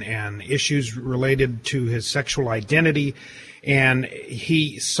and issues related to his sexual identity. And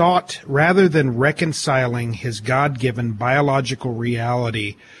he sought, rather than reconciling his God-given biological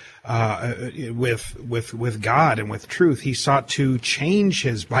reality with God and with truth, he sought to change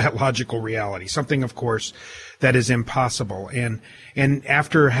his biological reality, something, of course, that is impossible. And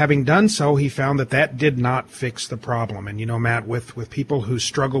after having done so, he found that did not fix the problem. And, you know, Matt, with people who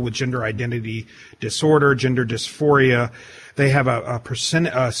struggle with gender identity disorder, gender dysphoria, they have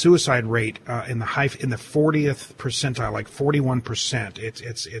a suicide rate in the 40th percentile, like 41%.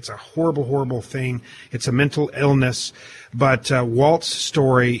 It's a horrible thing. It's a mental illness. But Walt's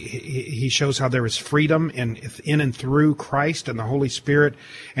story, he shows how there is freedom in and through Christ and the Holy Spirit,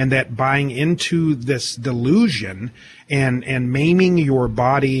 and that buying into this delusion and maiming your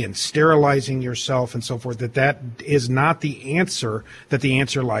body and sterilizing yourself and so forth, that is not the answer, that the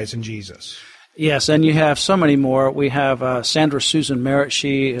answer lies in Jesus. Yes, and you have so many more. We have Sandra Susan Merritt.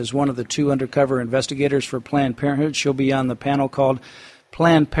 She is one of the 2 undercover investigators for Planned Parenthood. She'll be on the panel called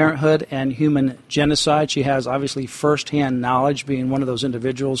Planned Parenthood and Human Genocide. She has obviously firsthand knowledge, being one of those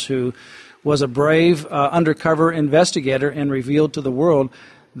individuals who was a brave undercover investigator and revealed to the world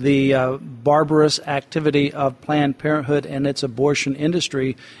the barbarous activity of Planned Parenthood and its abortion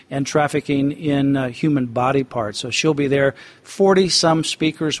industry and trafficking in human body parts. So she'll be there. 40-some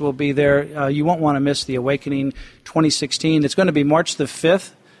speakers will be there. You won't want to miss the Awakening 2016. It's going to be March the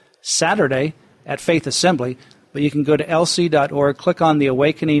 5th, Saturday, at Faith Assembly. But you can go to lc.org, click on the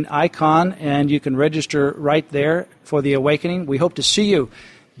Awakening icon, and you can register right there for the Awakening. We hope to see you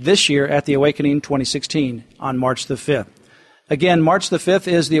this year at the Awakening 2016 on March the 5th. Again, March the 5th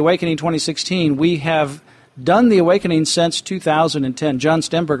is the Awakening 2016. We have done the Awakening since 2010. John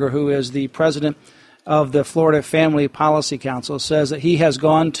Stemberger, who is the president of the Florida Family Policy Council, says that he has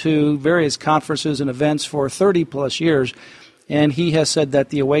gone to various conferences and events for 30-plus years, and he has said that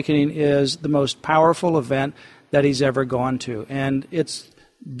the Awakening is the most powerful event that he's ever gone to. And it's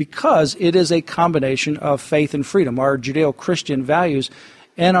because it is a combination of faith and freedom, our Judeo-Christian values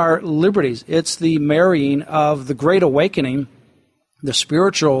and our liberties. It's the marrying of the Great Awakening, the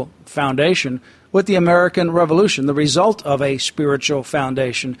spiritual foundation, with the American Revolution, the result of a spiritual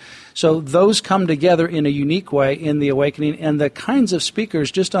foundation. So those come together in a unique way in the Awakening, and the kinds of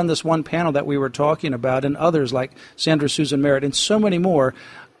speakers just on this one panel that we were talking about, and others like Sandra Susan Merritt and so many more,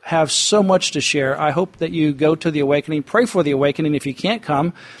 have so much to share. I hope that you go to the Awakening, pray for the Awakening if you can't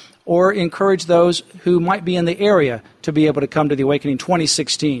come, or encourage those who might be in the area to be able to come to the Awakening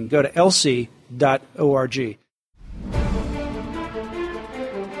 2016. Go to lc.org.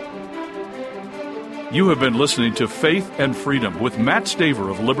 You have been listening to Faith and Freedom with Matt Staver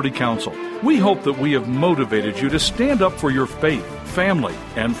of Liberty Counsel. We hope that we have motivated you to stand up for your faith, family,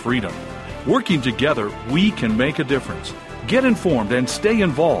 and freedom. Working together, we can make a difference. Get informed and stay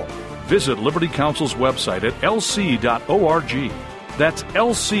involved. Visit Liberty Counsel's website at lc.org. That's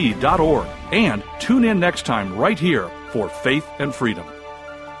lc.org. And tune in next time right here for Faith and Freedom.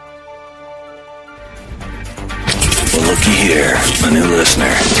 Well, looky here, a new listener.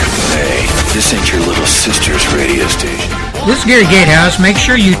 Hey, this ain't your little sister's radio station. This is Gary Gatehouse. Make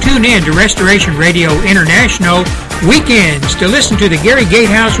sure you tune in to Restoration Radio International weekends to listen to the Gary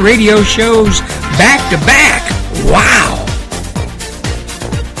Gatehouse radio shows back to back. Wow!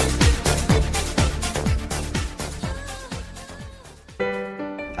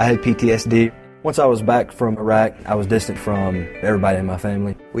 I had PTSD. Once I was back from Iraq, I was distant from everybody in my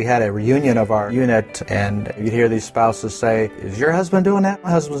family. We had a reunion of our unit, and you'd hear these spouses say, "Is your husband doing that? My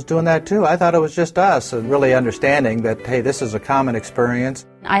husband's doing that too. I thought it was just us." And really understanding that, hey, this is a common experience.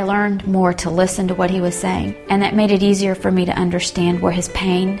 I learned more to listen to what he was saying, and that made it easier for me to understand where his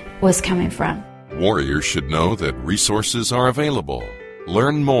pain was coming from. Warriors should know that resources are available.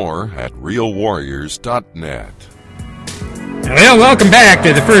 Learn more at realwarriors.net. Well, welcome back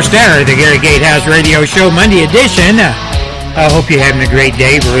to the first hour of the Gary Gatehouse Radio Show, Monday edition. I hope you're having a great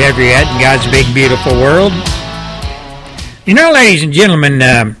day wherever you're at in God's big, beautiful world. You know, ladies and gentlemen,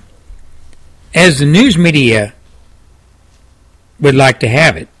 as the news media would like to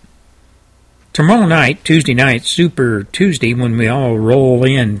have it, tomorrow night, Tuesday night, Super Tuesday, when we all roll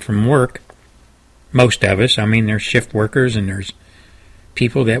in from work, most of us, I mean, there's shift workers and there's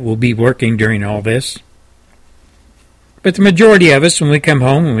people that will be working during all this. But the majority of us, when we come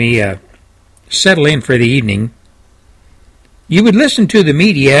home and we settle in for the evening, you would listen to the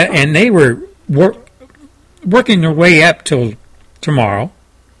media, and they were working their way up till tomorrow.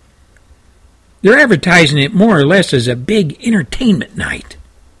 They're advertising it more or less as a big entertainment night.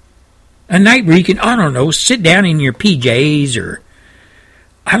 A night where you can, I don't know, sit down in your PJs or,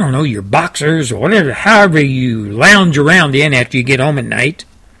 I don't know, your boxers or whatever, however you lounge around in after you get home at night.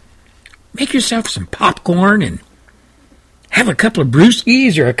 Make yourself some popcorn and have a couple of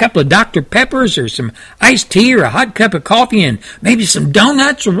brewskis or a couple of Dr. Peppers or some iced tea or a hot cup of coffee and maybe some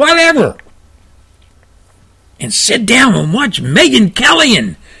donuts or whatever. And sit down and watch Megyn Kelly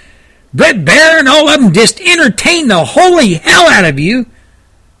and Brett Baer and all of them just entertain the holy hell out of you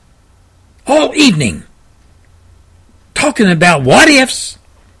all evening. Talking about what ifs,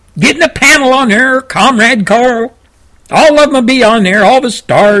 getting a panel on there, Comrade Carl. All of them will be on there, all the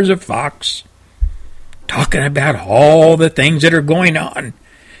stars of Fox. Talking about all the things that are going on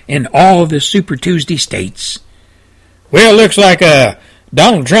in all the Super Tuesday states. Well, it looks like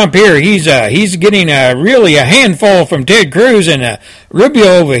Donald Trump here, he's getting really a handful from Ted Cruz and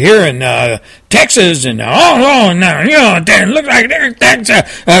Rubio over here in Texas, and it looks like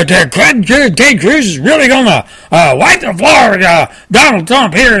Ted Cruz is really going to wipe the floor with Donald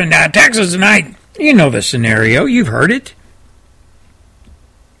Trump here in Texas tonight. You know the scenario. You've heard it.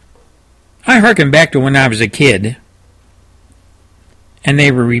 I hearken back to when I was a kid, and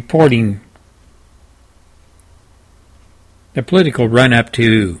they were reporting the political run-up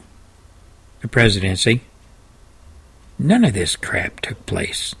to the presidency. None of this crap took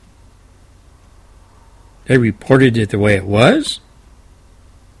place. They reported it the way it was,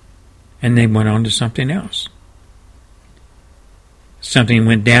 and they went on to something else. Something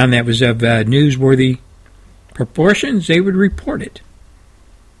went down that was of newsworthy proportions, they would report it.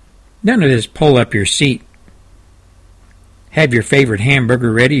 None of this pull up your seat, have your favorite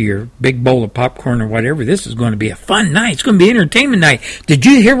hamburger ready, your big bowl of popcorn or whatever. This is going to be a fun night. It's going to be entertainment night. Did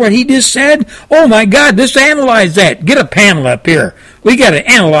you hear what he just said? Oh my God, let's analyze that. Get a panel up here. We got to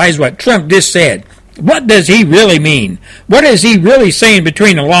analyze what Trump just said. What does he really mean? What is he really saying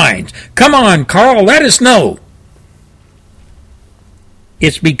between the lines? Come on, Carl, let us know.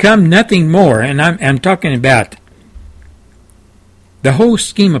 It's become nothing more, and I'm talking about the whole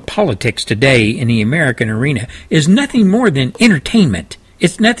scheme of politics today in the American arena is nothing more than entertainment.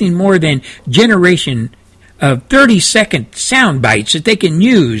 It's nothing more than generation of 30-second sound bites that they can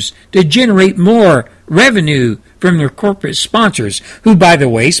use to generate more revenue from their corporate sponsors, who, by the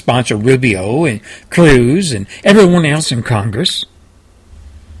way, sponsor Rubio and Cruz and everyone else in Congress.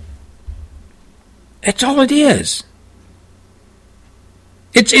 That's all it is.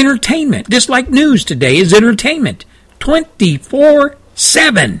 It's entertainment, just like news today is entertainment.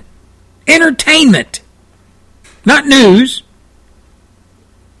 24/7. Entertainment. Not news.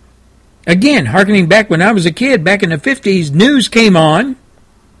 Again, hearkening back when I was a kid, back in the 50s, news came on.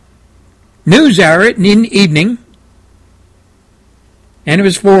 News hour in the evening. And it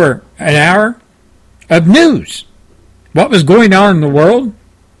was for an hour of news. What was going on in the world?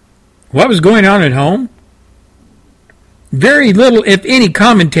 What was going on at home? Very little, if any,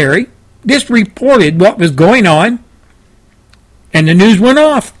 commentary. Just reported what was going on. And the news went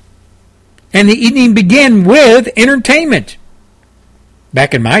off. And the evening began with entertainment.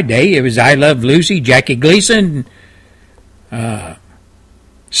 Back in my day, it was I Love Lucy, Jackie Gleason,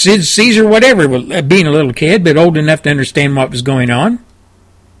 Sid Caesar, whatever, being a little kid, but old enough to understand what was going on.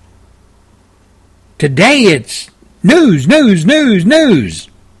 Today it's news, news, news, news.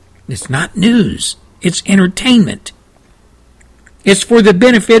 It's not news. It's entertainment. It's for the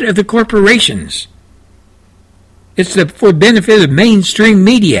benefit of the corporations. It's for the benefit of mainstream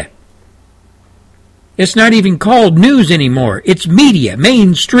media. It's not even called news anymore. It's media,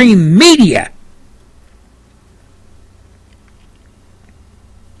 mainstream media.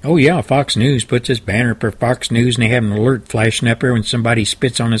 Oh yeah, Fox News puts this banner for Fox News and they have an alert flashing up there when somebody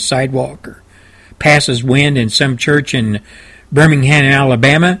spits on a sidewalk or passes wind in some church in Birmingham,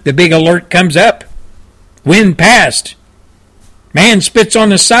 Alabama. The big alert comes up. Wind passed. Man spits on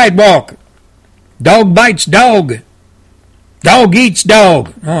the sidewalk. Dog bites dog. Dog eats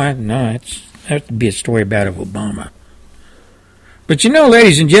dog. Oh, no, that would be a story about Obama. But you know,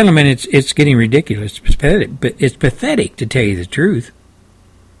 ladies and gentlemen, it's getting ridiculous. It's pathetic. But it's pathetic, to tell you the truth.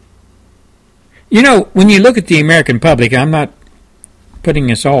 You know, when you look at the American public, I'm not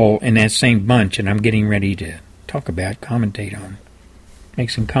putting us all in that same bunch, and I'm getting ready to talk about, commentate on, make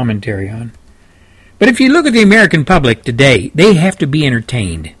some commentary on. But if you look at the American public today, they have to be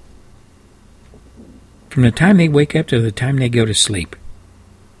entertained. From the time they wake up to the time they go to sleep.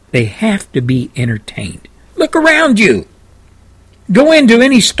 They have to be entertained. Look around you. Go into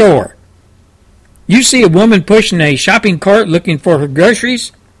any store. You see a woman pushing a shopping cart looking for her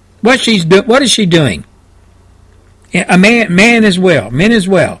groceries. What is she doing? A man as well. Men as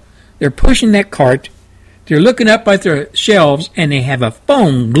well. They're pushing that cart. They're looking up at their shelves and they have a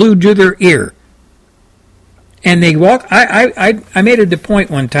phone glued to their ear. And they walk. I made it a point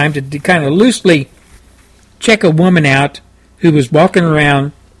one time to kind of loosely check a woman out who was walking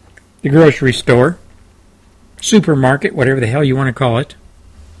around the grocery store, supermarket, whatever the hell you want to call it.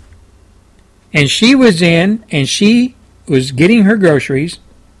 And she was in, and she was getting her groceries,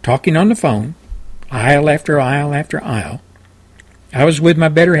 talking on the phone, aisle after aisle after aisle. I was with my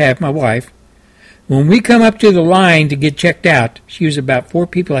better half, my wife. When we come up to the line to get checked out, she was about 4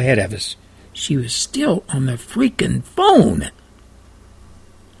 people ahead of us. She was still on the freaking phone.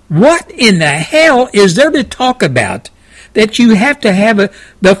 What in the hell is there to talk about that you have to have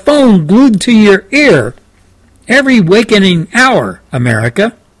the phone glued to your ear every wakening hour,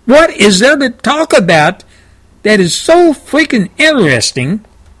 America? What is there to talk about that is so freaking interesting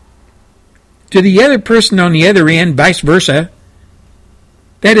to the other person on the other end, vice versa,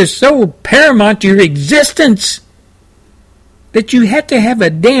 that is so paramount to your existence that you have to have a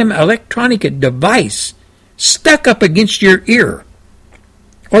damn electronic device stuck up against your ear,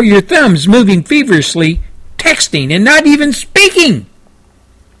 or your thumbs moving feverishly, texting and not even speaking?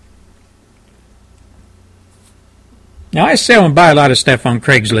 Now, I sell and buy a lot of stuff on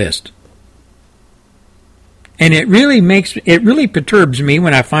Craigslist. And it really perturbs me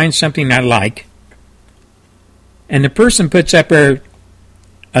when I find something I like, and the person puts up a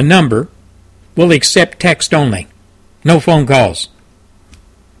number, will accept text only, no phone calls.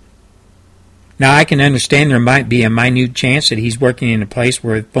 Now, I can understand there might be a minute chance that he's working in a place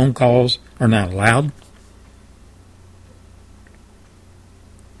where phone calls are not allowed.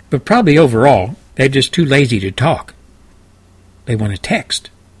 But probably overall, they're just too lazy to talk. They want to text.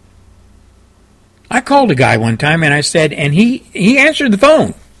 I called a guy one time and I said, and he answered the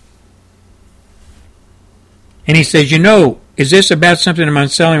phone. And he says, you know, is this about something I'm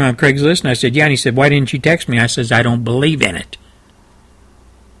selling on Craigslist? And I said, yeah. And he said, why didn't you text me? I says, I don't believe in it.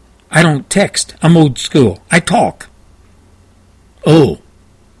 I don't text. I'm old school. I talk. Oh.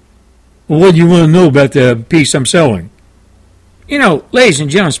 Well, what do you want to know about the piece I'm selling? You know, ladies and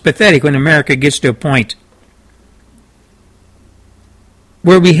gentlemen, it's pathetic when America gets to a point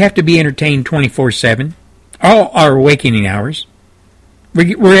where we have to be entertained 24/7, all our awakening hours.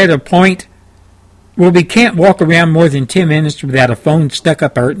 We're at a point where we can't walk around more than 10 minutes without a phone stuck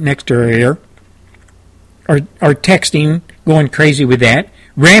up next to our ear, or texting, going crazy with that,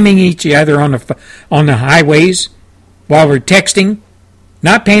 ramming each other on the highways while we're texting,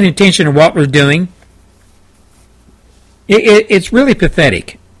 not paying attention to what we're doing. It's really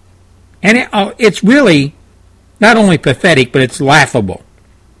pathetic. And it's really not only pathetic, but it's laughable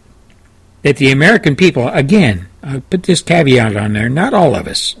that the American people, again, I'll put this caveat on there, not all of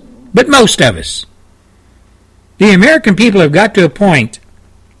us, but most of us, the American people have got to a point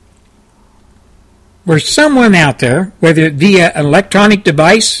where someone out there, whether via an electronic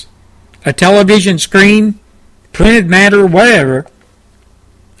device, a television screen, printed matter, whatever,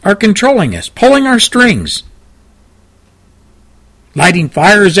 are controlling us, pulling our strings, lighting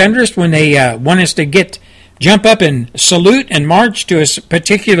fires under us when they want us to jump up and salute and march to a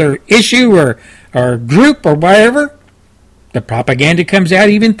particular issue or group or whatever. The propaganda comes out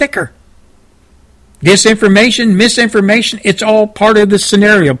even thicker. Disinformation, misinformation, it's all part of the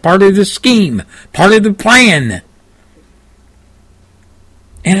scenario, part of the scheme, part of the plan.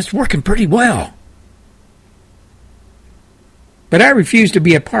 And it's working pretty well. But I refuse to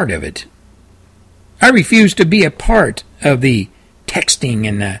be a part of it. I refuse to be a part of the texting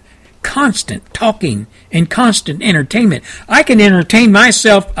and the constant talking and constant entertainment. I can entertain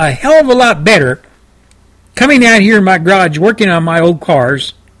myself a hell of a lot better coming out here in my garage, working on my old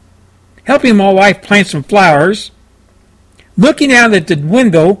cars, helping my wife plant some flowers, looking out at the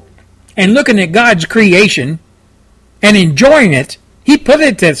window and looking at God's creation and enjoying it. He put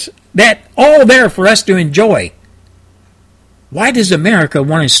that all there for us to enjoy. Why does America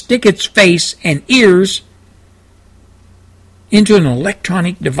want to stick its face and ears into an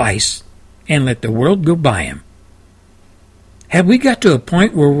electronic device and let the world go by him? Have we got to a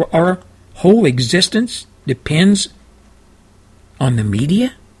point where our whole existence depends on the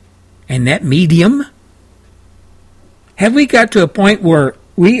media and that medium? Have we got to a point where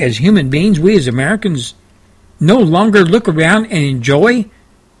we as human beings, we as Americans, no longer look around and enjoy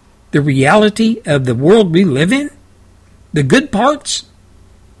the reality of the world we live in? The good parts?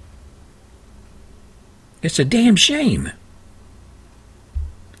 It's a damn shame.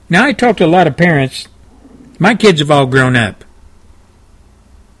 Now, I talk to a lot of parents. My kids have all grown up.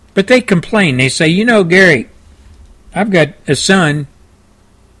 But they complain. They say, you know, Gary, I've got a son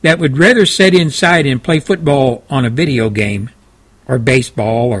that would rather sit inside and play football on a video game or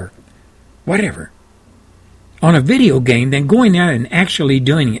baseball or whatever on a video game than going out and actually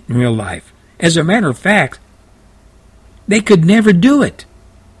doing it in real life. As a matter of fact, they could never do it.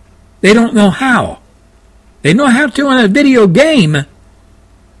 They don't know how. They know how to on a video game,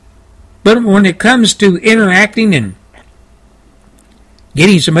 but when it comes to interacting and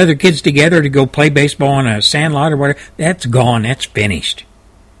getting some other kids together to go play baseball on a sandlot or whatever, that's gone. That's finished.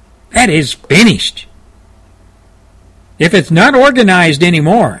 That is finished. If it's not organized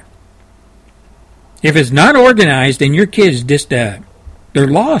anymore, if it's not organized, then your kids just, they're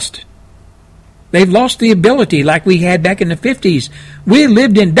lost. They've lost the ability like we had back in the 50s. We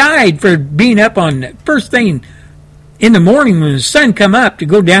lived and died for being up on first thing in the morning when the sun come up to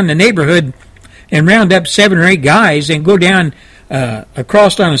go down the neighborhood and round up 7 or 8 guys and go down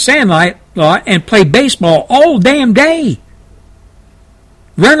across on a sandlot and play baseball all damn day.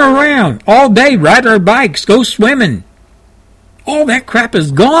 Run around all day, ride our bikes, go swimming. All that crap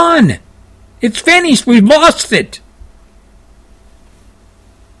is gone. It's finished. We've lost it.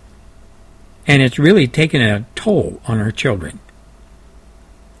 And it's really taken a toll on our children.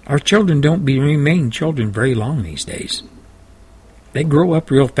 Our children don't remain children very long these days. They grow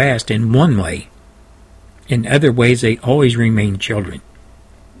up real fast in one way. In other ways, they always remain children.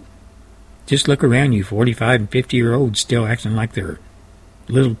 Just look around you, 45 and 50-year-olds still acting like they're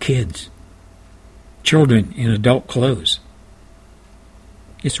little kids. Children in adult clothes.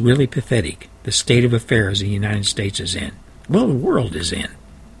 It's really pathetic, the state of affairs the United States is in. Well, the world is in.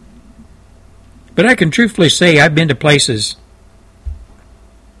 But I can truthfully say I've been to places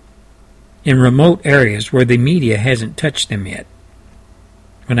in remote areas where the media hasn't touched them yet.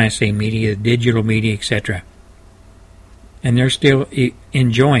 When I say media, digital media, etc. And they're still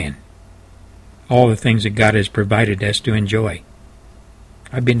enjoying all the things that God has provided us to enjoy.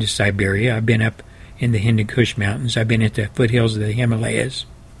 I've been to Siberia. I've been up in the Hindu Kush Mountains. I've been at the foothills of the Himalayas.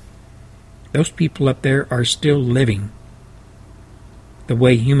 Those people up there are still living the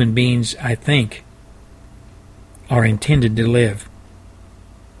way human beings, I think, are intended to live.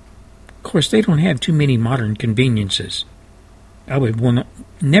 Of course, they don't have too many modern conveniences. I would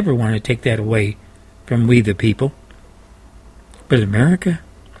never want to take that away from we the people. But America,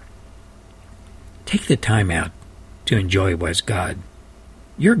 take the time out to enjoy what God,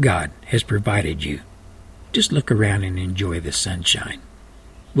 your God, has provided you. Just look around and enjoy the sunshine.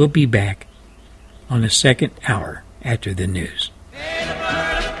 We'll be back on the second hour after the news.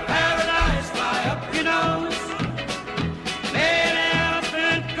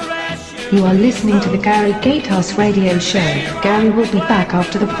 You are listening to the Gary Gatehouse radio show. Gary will be back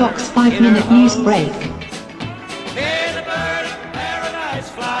after the Fox 5-minute news break.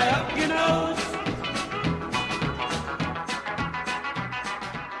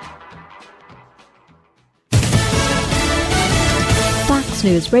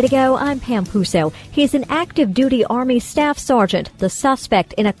 News Radio, I'm Pam Puso. He's an active duty Army staff sergeant, the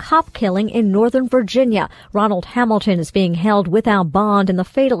suspect in a cop killing in Northern Virginia. Ronald Hamilton is being held without bond in the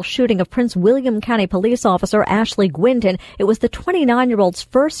fatal shooting of Prince William County police officer Ashley Gwynton. It was the 29-year-old's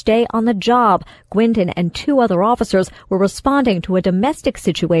first day on the job. Gwynton and 2 other officers were responding to a domestic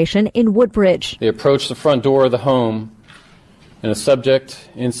situation in Woodbridge. They approached the front door of the home, and a subject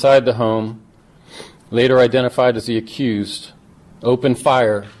inside the home, later identified as the accused, opened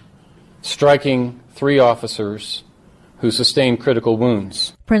fire, striking 3 officers who sustained critical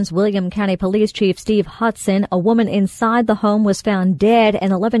wounds. Prince William County Police Chief Steve Hudson, a woman inside the home was found dead.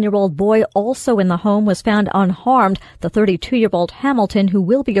 An 11-year-old boy also in the home was found unharmed. The 32-year-old Hamilton, who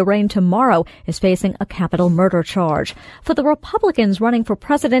will be arraigned tomorrow, is facing a capital murder charge. For the Republicans running for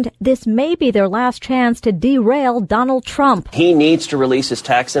president, this may be their last chance to derail Donald Trump. He needs to release his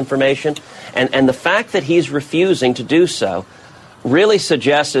tax information, and the fact that he's refusing to do so really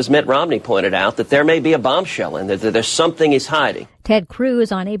suggests, as Mitt Romney pointed out, that there may be a bombshell and that there's something he's hiding. Ted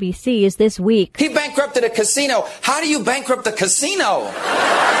Cruz on ABC is this week. He bankrupted a casino. How do you bankrupt a casino?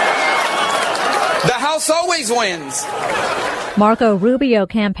 The House always wins. Marco Rubio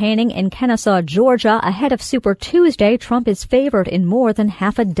campaigning in Kennesaw, Georgia. Ahead of Super Tuesday, Trump is favored in more than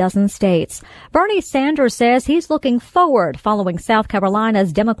half a dozen states. Bernie Sanders says he's looking forward following South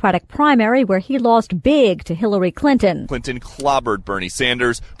Carolina's Democratic primary where he lost big to Hillary Clinton. Clinton clobbered Bernie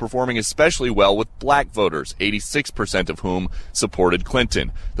Sanders, performing especially well with black voters, 86% of whom supported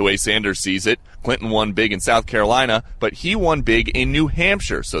Clinton. The way Sanders sees it, Clinton won big in South Carolina, but he won big in New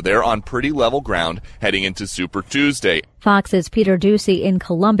Hampshire, so they're on pretty level ground heading into Super Tuesday. Fox's Peter Doocy in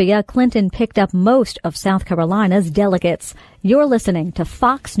Columbia. Clinton picked up most of South Carolina's delegates. You're listening to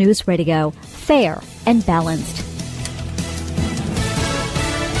Fox News Radio, fair and balanced.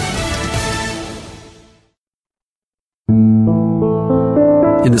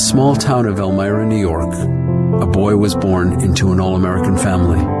 In the small town of Elmira, New York, a boy was born into an all-American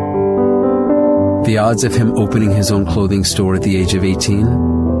family. The odds of him opening his own clothing store at the age of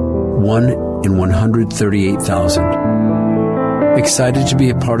 18? 1 in 138,000. Excited to be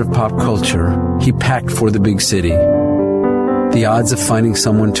a part of pop culture, he packed for the big city. The odds of finding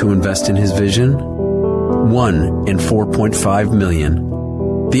someone to invest in his vision? 1 in 4.5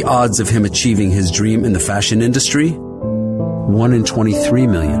 million. The odds of him achieving his dream in the fashion industry? 1 in 23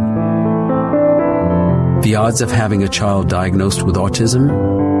 million. The odds of having a child diagnosed with autism?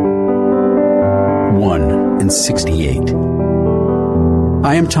 1 in 68.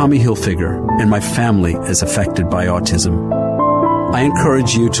 I am Tommy Hilfiger, and my family is affected by autism. I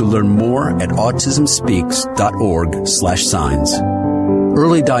encourage you to learn more at autismspeaks.org/signs.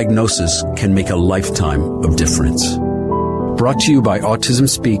 Early diagnosis can make a lifetime of difference. Brought to you by Autism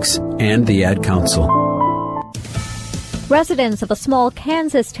Speaks and the Ad Council. Residents of a small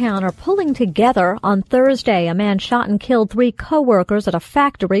Kansas town are pulling together. On Thursday, a man shot and killed 3 co-workers at a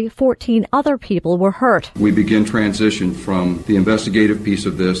factory. 14 other people were hurt. We begin transition from the investigative piece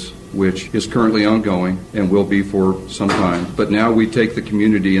of this, which is currently ongoing and will be for some time. But now we take the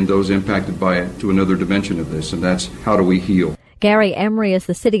community and those impacted by it to another dimension of this, and that's how do we heal. Gary Emery is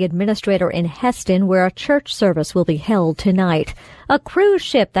the city administrator in Heston, where a church service will be held tonight. A cruise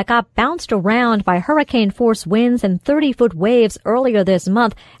ship that got bounced around by hurricane-force winds and 30-foot waves earlier this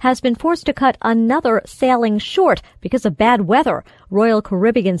month has been forced to cut another sailing short because of bad weather. Royal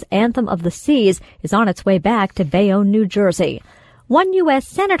Caribbean's Anthem of the Seas is on its way back to Bayonne, New Jersey. One U.S.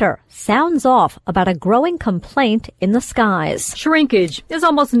 senator sounds off about a growing complaint in the skies. Shrinkage is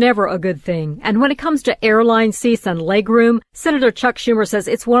almost never a good thing. And when it comes to airline seats and legroom, Senator Chuck Schumer says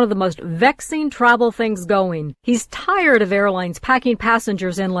it's one of the most vexing travel things going. He's tired of airlines packing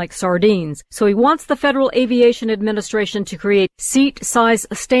passengers in like sardines. So he wants the Federal Aviation Administration to create seat size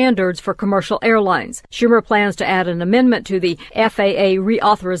standards for commercial airlines. Schumer plans to add an amendment to the FAA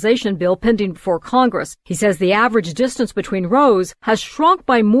reauthorization bill pending before Congress. He says the average distance between rows has shrunk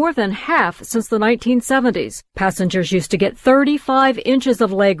by more than half since the 1970s. Passengers used to get 35 inches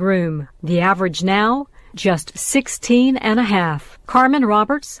of leg room. The average now, just 16 and a half. Carmen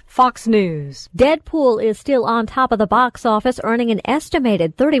Roberts, Fox News. Deadpool is still on top of the box office, earning an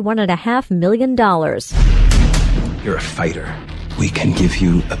estimated $31.5 million. You're a fighter. We can give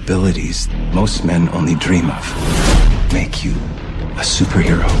you abilities most men only dream of. Make you a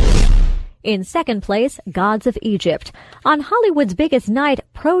superhero. In second place, Gods of Egypt. On Hollywood's biggest night,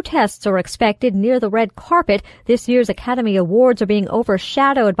 protests are expected near the red carpet. This year's Academy Awards are being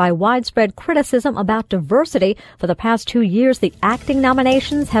overshadowed by widespread criticism about diversity. For the past 2 years, the acting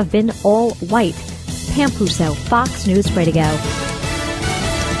nominations have been all white. Pam Puso, Fox News Radio.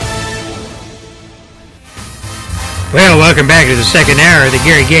 Well, welcome back to the second hour of the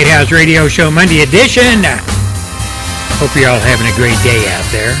Gary Gatehouse Radio Show Monday edition. Hope you're all having a great day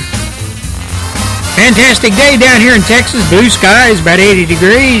out there. Fantastic day down here in Texas. Blue skies, about 80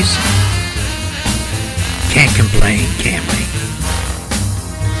 degrees. Can't complain, can we?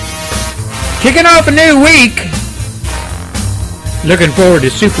 Kicking off a new week. Looking forward to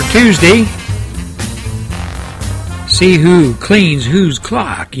Super Tuesday. See who cleans whose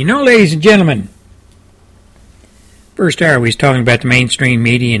clock. You know, ladies and gentlemen, first hour we was talking about the mainstream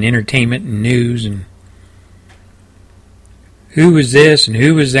media and entertainment and news and who was this and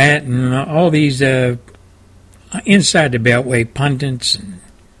who was that, and all these inside the Beltway pundits and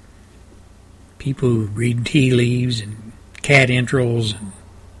people who read tea leaves and cat intros and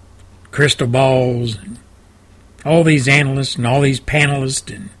crystal balls and all these analysts and all these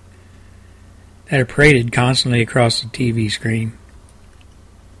panelists and that are paraded constantly across the TV screen.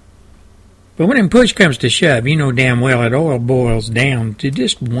 But when push comes to shove, you know damn well it all boils down to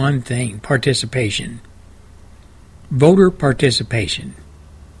just one thing: participation. Voter participation.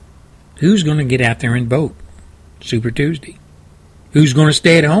 Who's going to get out there and vote Super Tuesday? Who's going to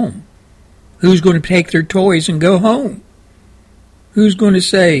stay at home? Who's going to take their toys and go home? Who's going to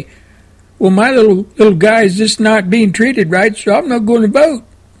say, well, my little guy is just not being treated right, so I'm not going to vote?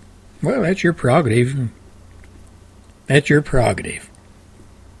 Well, that's your prerogative. That's your prerogative.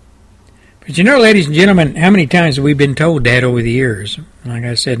 But you know, ladies and gentlemen, how many times have we been told that over the years? Like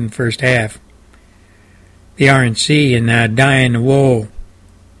I said in the first half, the RNC and dyed-in-the-wool,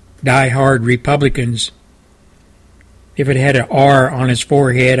 die-hard Republicans, if it had an R on his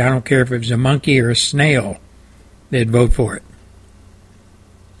forehead, I don't care if it was a monkey or a snail, they'd vote for it.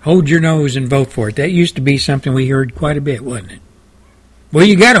 Hold your nose and vote for it. That used to be something we heard quite a bit, wasn't it? Well,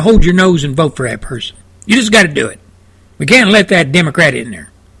 you got to hold your nose and vote for that person. You just got to do it. We can't let that Democrat in there.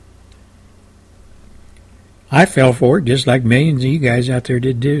 I fell for it, just like millions of you guys out there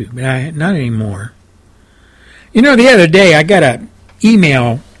did too, but not anymore. You know, the other day I got an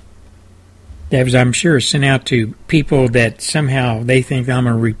email that was, I'm sure, sent out to people that somehow they think I'm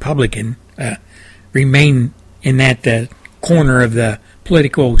a Republican, remain in that corner of the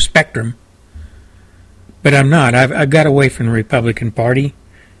political spectrum. But I'm not. I've got away from the Republican Party.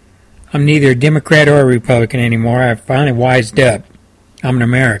 I'm neither a Democrat or a Republican anymore. I've finally wised up. I'm an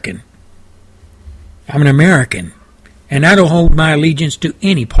American. I'm an American. And I don't hold my allegiance to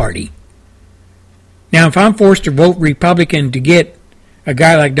any party. Now, if I'm forced to vote Republican to get a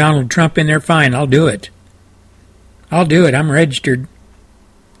guy like Donald Trump in there, fine, I'll do it. I'll do it. I'm registered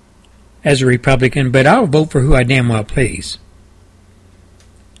as a Republican, but I'll vote for who I damn well please.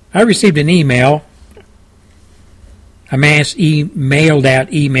 I received an email, a mass mailed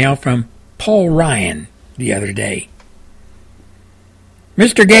out email from Paul Ryan the other day.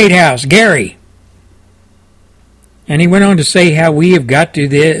 Mr. Gatehouse, Gary. And he went on to say how we have got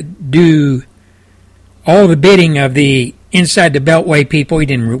to do all the bidding of the inside the Beltway people. He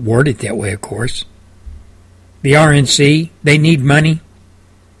didn't word it that way, of course. The RNC, they need money.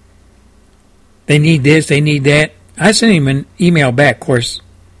 They need this, they need that. I sent him an email back, of course.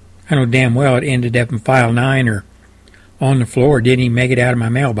 I know damn well it ended up in file 9 or on the floor. Didn't even make it out of my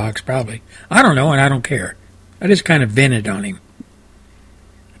mailbox, probably. I don't know, and I don't care. I just kind of vented on him.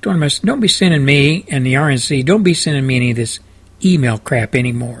 I told him, don't be sending me and the RNC, don't be sending me any of this email crap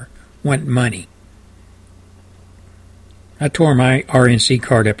anymore. Want money. I tore my RNC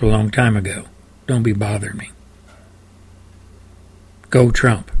card up a long time ago. Don't be bothering me. Go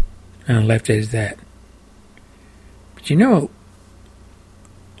Trump. And left it as that. But you know,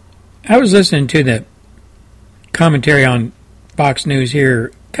 I was listening to the commentary on Fox News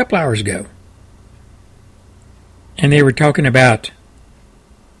here a couple hours ago. And they were talking about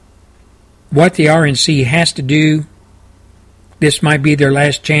what the RNC has to do. This might be their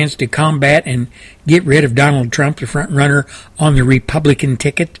last chance to combat and get rid of Donald Trump, the front runner on the Republican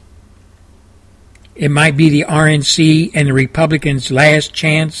ticket. It might be the RNC and the Republicans' last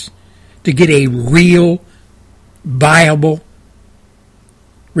chance to get a real, viable,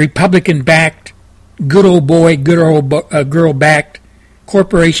 Republican-backed, good old boy, good old girl-backed,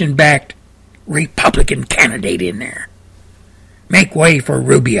 corporation-backed Republican candidate in there. Make way for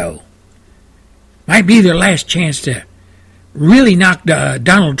Rubio. Might be their last chance to really knock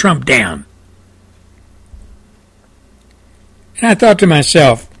Donald Trump down. And I thought to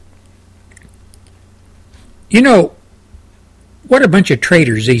myself, you know, what a bunch of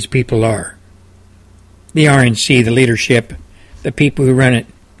traitors these people are. The RNC, the leadership, the people who run it.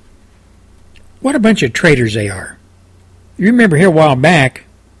 What a bunch of traitors they are. You remember here a while back,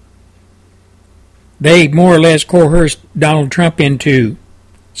 they more or less coerced Donald Trump into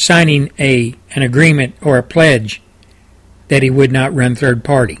signing an agreement or a pledge that he would not run third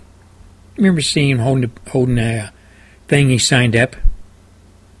party. Remember seeing him holding a thing he signed up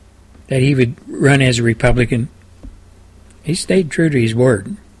that he would run as a Republican. He stayed true to his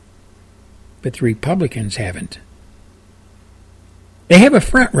word. But the Republicans haven't. They have a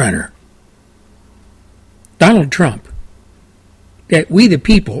front runner, Donald Trump, that we the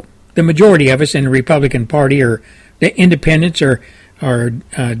people, the majority of us in the Republican Party or the independents or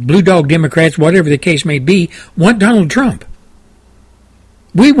Blue Dog Democrats, whatever the case may be, want Donald Trump.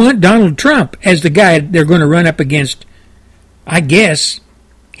 We want Donald Trump as the guy they're going to run up against, I guess,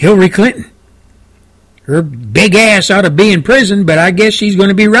 Hillary Clinton. Her big ass ought to be in prison, but I guess she's going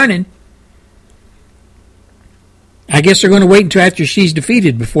to be running. I guess they're going to wait until after she's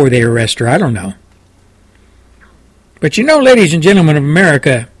defeated before they arrest her. I don't know. But you know, ladies and gentlemen of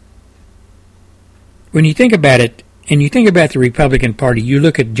America, when you think about it, and you think about the Republican Party, you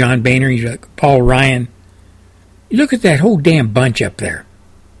look at John Boehner, you look at Paul Ryan, you look at that whole damn bunch up there.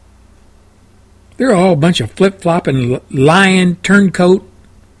 They're all a bunch of flip-flopping, lying, turncoat,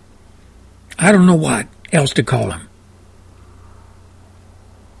 I don't know what else to call them.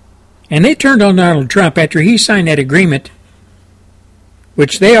 And they turned on Donald Trump after he signed that agreement,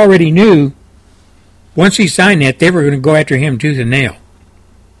 which they already knew once he signed that, they were going to go after him tooth and nail.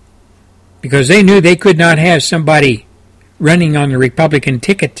 Because they knew they could not have somebody running on the Republican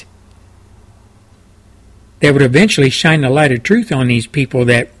ticket that would eventually shine the light of truth on these people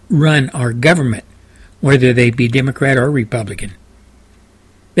that run our government, whether they be Democrat or Republican.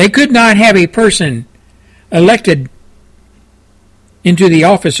 They could not have a person elected into the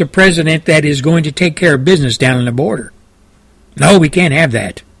office of president that is going to take care of business down on the border. No, we can't have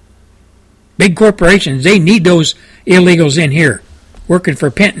that. Big corporations, they need those illegals in here working for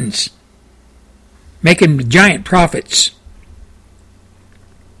pittance, making giant profits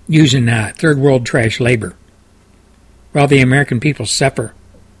using third world trash labor while the American people suffer.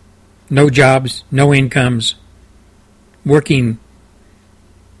 No jobs, no incomes, working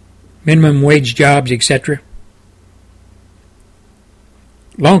minimum wage jobs, etc.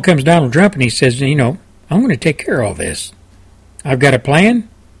 Along comes Donald Trump and he says, you know, I'm going to take care of all this. I've got a plan.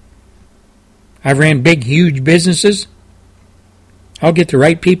 I've ran big, huge businesses. I'll get the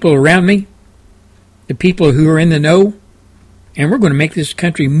right people around me, the people who are in the know, and we're going to make this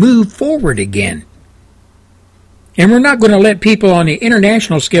country move forward again. And we're not going to let people on the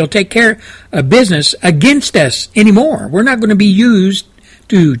international scale take care of business against us anymore. We're not going to be used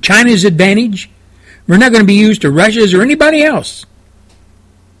to China's advantage. We're not going to be used to Russia's or anybody else.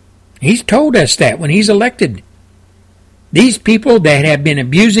 He's told us that when he's elected. These people that have been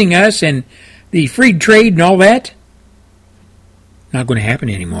abusing us and the free trade and all that, not going to happen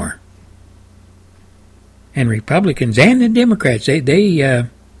anymore. And Republicans and the Democrats, they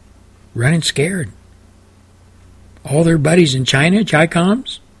running scared. All their buddies in China,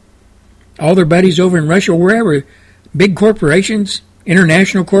 Chi-Coms, all their buddies over in Russia, wherever, big corporations,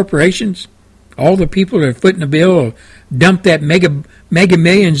 international corporations, all the people that are footing the bill dump that mega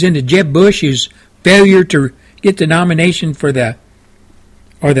millions into Jeb Bush's failure to get the nomination for the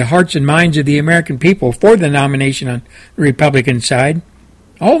hearts and minds of the American people for the nomination on the Republican side.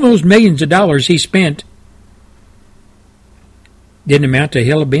 All those millions of dollars he spent didn't amount to a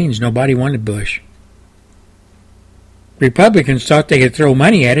hill of beans. Nobody wanted Bush. Republicans thought they could throw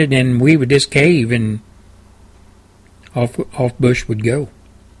money at it and we would just cave and off Bush would go.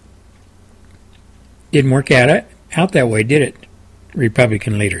 Didn't work out that way, did it?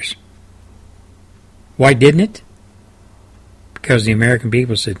 Republican leaders. Why didn't it? Because the American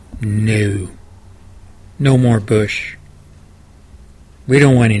people said, no. No more Bush. We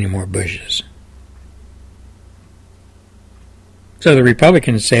don't want any more Bushes. So the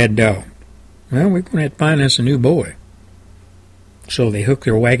Republicans said, well, we're going to have to find us a new boy. So they hooked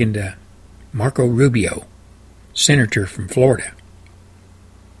their wagon to Marco Rubio, senator from Florida.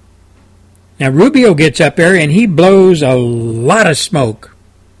 Now, Rubio gets up there and he blows a lot of smoke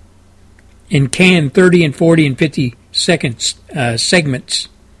in canned 30 and 40 and 50 second segments,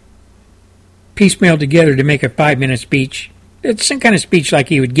 piecemeal together to make a 5-minute speech. It's some kind of speech like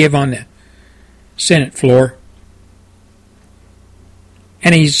he would give on the Senate floor.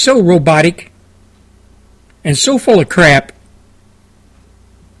 And he's so robotic and so full of crap.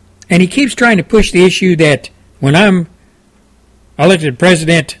 And he keeps trying to push the issue that when I'm elected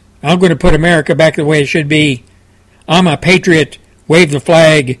president, I'm going to put America back the way it should be. I'm a patriot. Wave the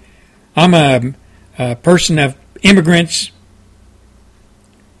flag. I'm a person of immigrants.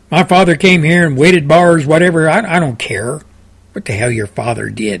 My father came here and waited bars, whatever. I don't care what the hell your father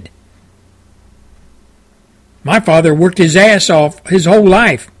did. My father worked his ass off his whole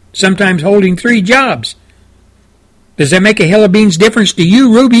life, sometimes holding 3 jobs. Does that make a hell of beans difference to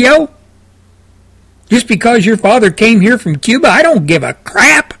you, Rubio? Just because your father came here from Cuba, I don't give a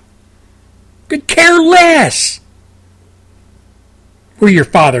crap. Could care less where your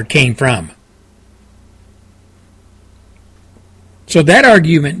father came from. So that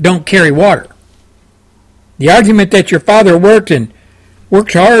argument don't carry water. The argument that your father worked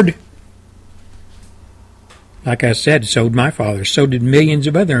hard, like I said, so did my father. So did millions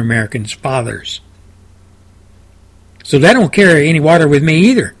of other Americans' fathers. So that don't carry any water with me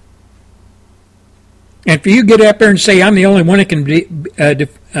either. And for you to get up there and say I'm the only one that can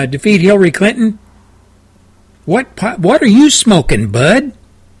defeat Hillary Clinton, what are you smoking, bud?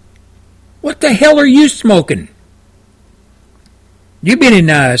 What the hell are you smoking? You've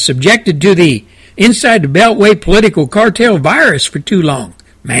been subjected to the inside the Beltway political cartel virus for too long,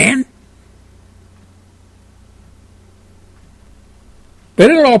 man. But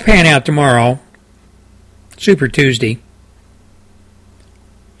it'll all pan out tomorrow, Super Tuesday.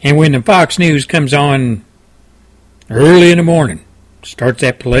 And when the Fox News comes on early in the morning, starts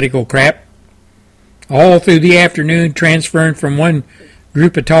that political crap, all through the afternoon, transferring from one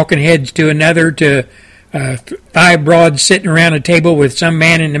group of talking heads to another, to 5 broads sitting around a table with some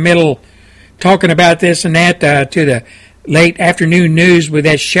man in the middle talking about this and that, to the late afternoon news with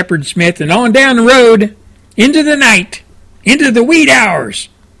that Shepard Smith, and on down the road into the night, into the wee hours.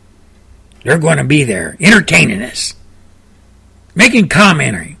 They're going to be there entertaining us, making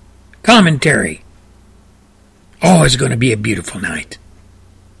commentary. Oh, it's going to be a beautiful night.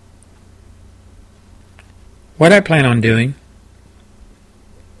 What I plan on doing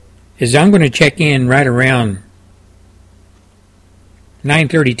is I'm going to check in right around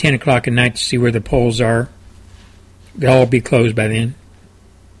 9:30, 10 o'clock at night to see where the polls are. They'll all be closed by then.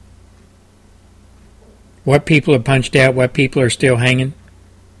 What people have punched out, what people are still hanging.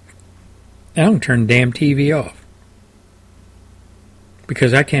 I don't turn the damn TV off.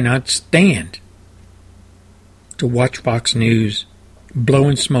 Because I cannot stand to watch Fox News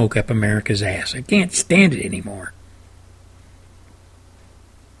blowing smoke up America's ass. I can't stand it anymore.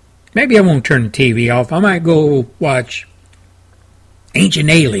 Maybe I won't turn the TV off. I might go watch Ancient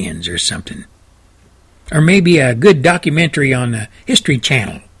Aliens or something. Or maybe a good documentary on the History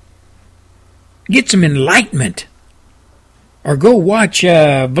Channel. Get some enlightenment. Or go watch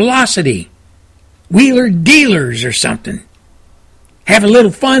Velocity, Wheeler Dealers or something. Have a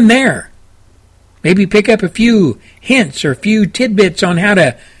little fun there. Maybe pick up a few hints or a few tidbits on how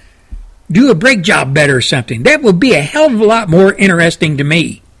to do a brake job better or something. That would be a hell of a lot more interesting to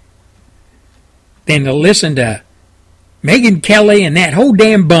me than to listen to Megyn Kelly and that whole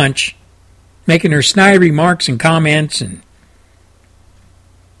damn bunch making their snide remarks and comments. And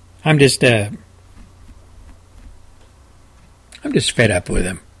I'm just fed up with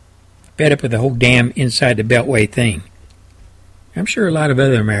them. Fed up with the whole damn inside the Beltway thing. I'm sure a lot of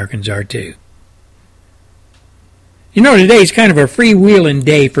other Americans are too. You know, today's kind of a freewheeling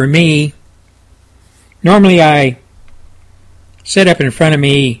day for me. Normally I set up in front of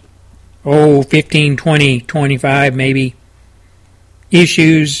me, 15, 20, 25 maybe,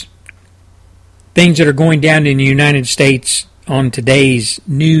 issues, things that are going down in the United States on today's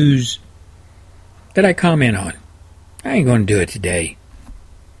news that I comment on. I ain't going to do it today.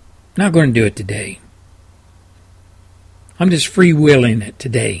 Not going to do it today. I'm just freewheeling it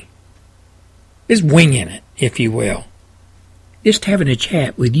today. Just winging it, if you will. Just having a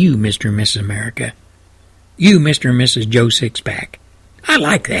chat with you, Mr. and Mrs. America. You, Mr. and Mrs. Joe Sixpack. I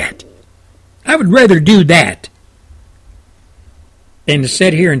like that. I would rather do that than to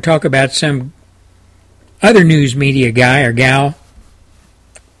sit here and talk about some other news media guy or gal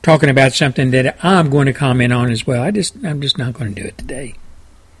talking about something that I'm going to comment on as well. I'm just not going to do it today.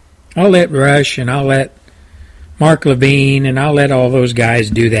 I'll let Rush and I'll let Mark Levine and I'll let all those guys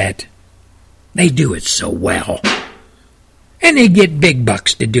do that. They do it so well. And they get big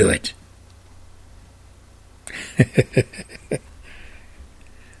bucks to do it.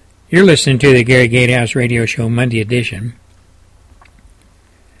 You're listening to the Gary Gatehouse Radio Show Monday edition.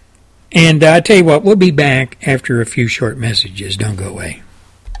 And I tell you what, we'll be back after a few short messages. Don't go away.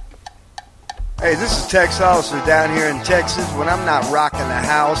 Hey, this is Tex Hollister down here in Texas. When I'm not rocking the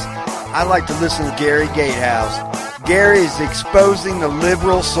house, I like to listen to Gary Gatehouse. Gary is exposing the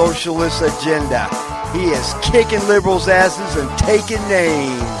liberal socialist agenda. He is kicking liberals' asses and taking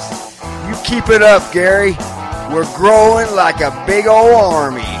names. You keep it up, Gary. We're growing like a big old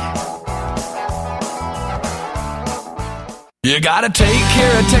army. You gotta take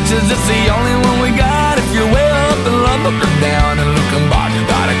care of Texas, it's the only one we got. If you're way up in Lubbock or down in Lukenbach, you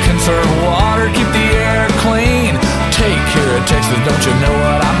gotta conserve water, keep the air clean. Take care of Texas, don't you know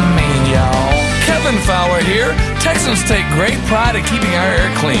what I mean, y'all? Kevin Fowler here. Texans take great pride in keeping our air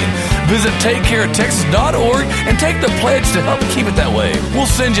clean. Visit TakeCareOfTexas.org and take the pledge to help keep it that way. We'll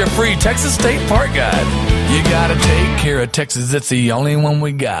send you a free Texas State Park Guide. You gotta take care of Texas, it's the only one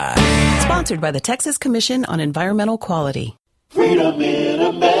we got. Sponsored by the Texas Commission on Environmental Quality. Freedom in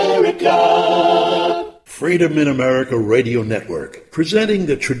America. Freedom in America Radio Network, presenting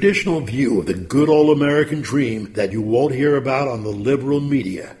the traditional view of the good old American dream that you won't hear about on the liberal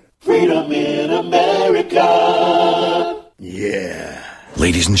media. Freedom in America. Yeah.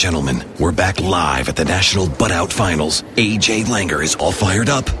 Ladies and gentlemen, we're back live at the National Butt Out Finals. A.J. Langer is all fired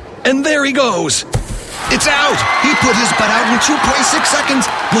up. And there he goes. It's out. He put his butt out in 2.6 seconds.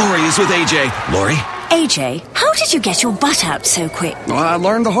 Lori is with A.J. Lori? AJ, how did you get your butt out so quick? Well, I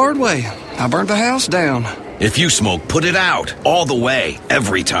learned the hard way. I burned the house down. If you smoke, put it out. All the way.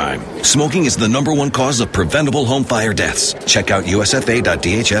 Every time. Smoking is the #1 cause of preventable home fire deaths. Check out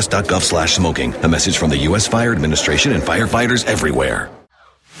usfa.dhs.gov/smoking. A message from the U.S. Fire Administration and firefighters everywhere.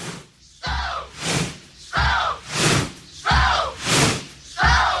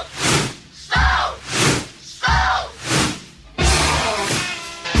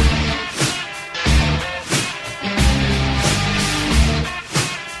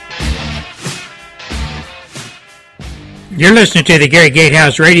 You're listening to the Gary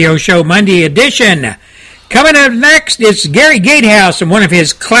Gatehouse Radio Show Monday edition. Coming up next, it's Gary Gatehouse and one of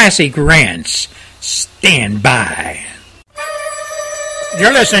his classic rants. Stand by.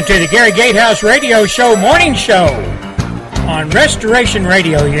 You're listening to the Gary Gatehouse Radio Show Morning Show on Restoration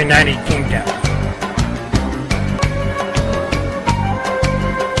Radio, United Kingdom.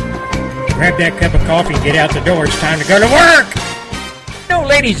 Grab that cup of coffee and get out the door. It's time to go to work.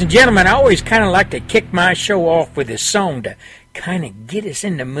 Ladies and gentlemen, I always kind of like to kick my show off with a song to kind of get us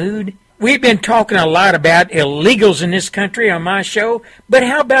in the mood. We've been talking a lot about illegals in this country on my show, but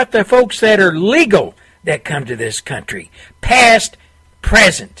how about the folks that are legal that come to this country? Past,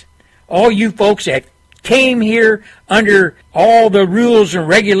 present. All you folks that came here under all the rules and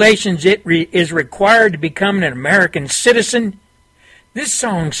regulations it is required to become an American citizen, this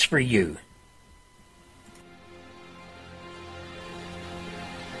song's for you.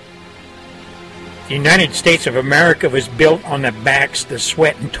 The United States of America was built on the backs, the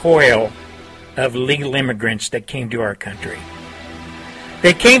sweat and toil of legal immigrants that came to our country.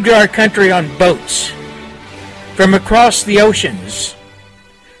 They came to our country on boats from across the oceans.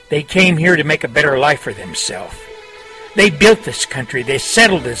 They came here to make a better life for themselves. They built this country. They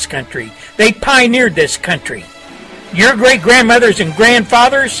settled this country. They pioneered this country. Your great-grandmothers and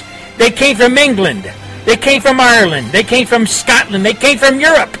grandfathers, they came from England. They came from Ireland. They came from Scotland. They came from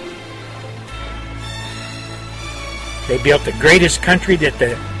Europe. They built the greatest country that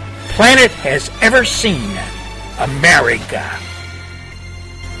the planet has ever seen, America.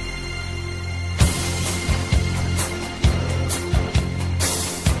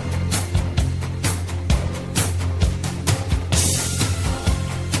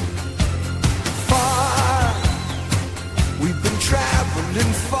 Far, we've been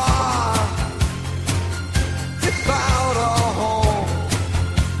traveling far, without a home,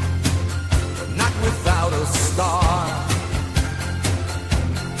 but not without a star.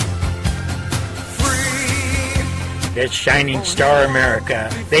 That shining star America.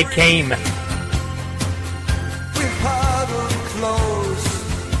 They came. We huddle close,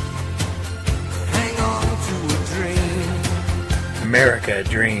 hang on to a dream. America, a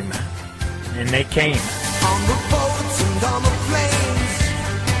dream. And they came. On the boats and on the planes,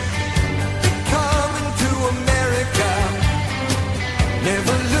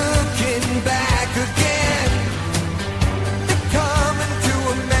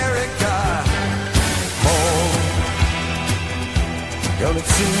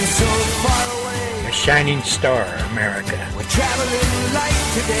 so far away. A shining star, America. We're traveling light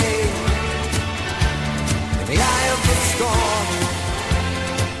today in the eye of the storm.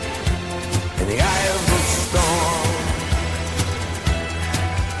 In the eye of the storm.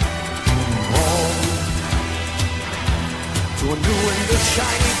 Home to a new and a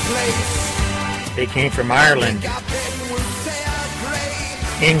shiny place. They came from Ireland,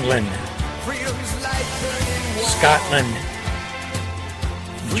 England, Scotland,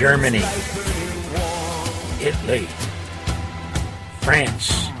 Germany, Italy,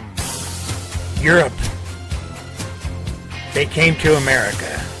 France, Europe. They came to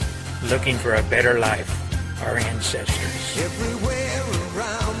America looking for a better life, our ancestors. Everywhere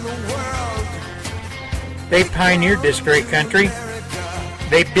around the world. They pioneered this great country.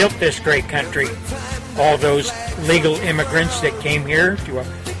 They built this great country. All those legal immigrants that came here to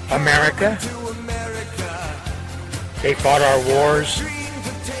America. They fought our wars.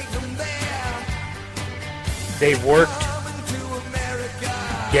 They worked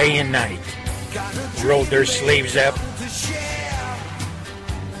day and night, rolled their sleeves up,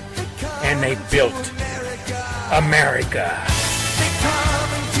 and they built America.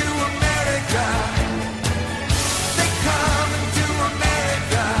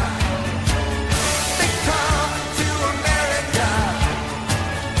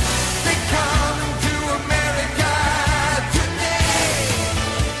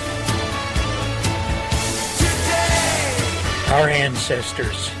 Our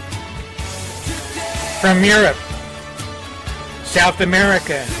ancestors from Europe, South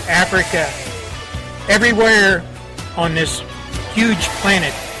America, Africa, everywhere on this huge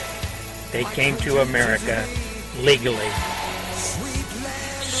planet, they came to America legally.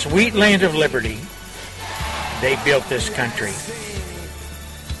 Sweet land of liberty, they built this country.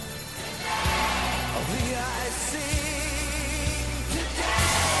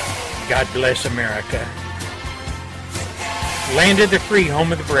 God bless America. Land of the free,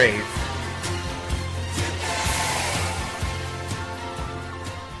 home of the brave.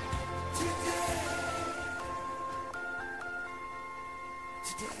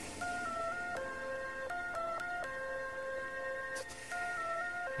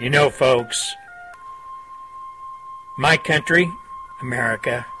 You know, folks, my country,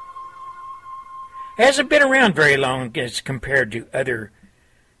 America, hasn't been around very long as compared to other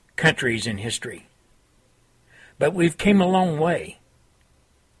countries in history. But we've came a long way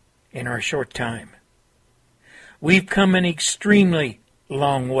in our short time. We've come an extremely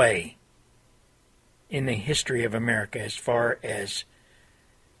long way in the history of America as far as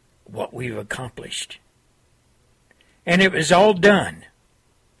what we've accomplished. And it was all done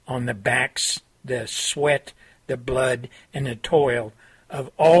on the backs, the sweat, the blood, and the toil of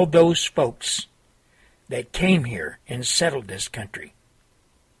all those folks that came here and settled this country.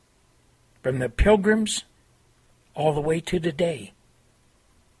 From the Pilgrims all the way to today.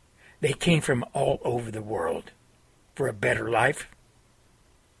 They came from all over the world for a better life,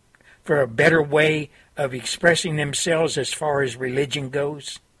 for a better way of expressing themselves as far as religion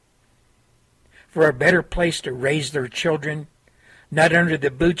goes, for a better place to raise their children, not under the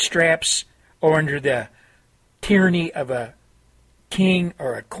bootstraps or under the tyranny of a king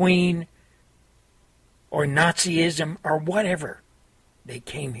or a queen or Nazism or whatever. They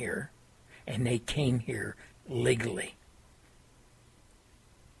came here, and they came here legally.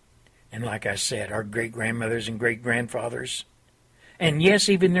 And like I said, our great-grandmothers and great-grandfathers, and yes,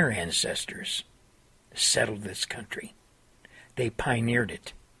 even their ancestors, settled this country. They pioneered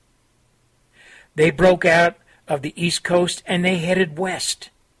it. They broke out of the East Coast and they headed west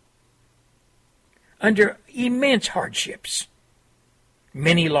under immense hardships.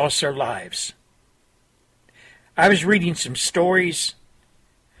 Many lost their lives. I was reading some stories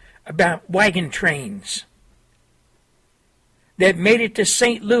about wagon trains that made it to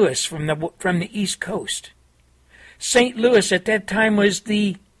St. Louis from the East Coast. St. Louis at that time was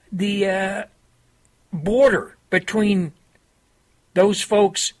the border between those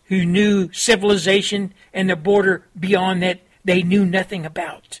folks who knew civilization and the border beyond that they knew nothing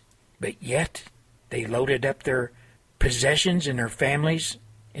about. But yet, they loaded up their possessions and their families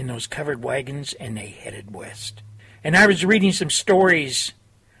in those covered wagons and they headed west. And I was reading some stories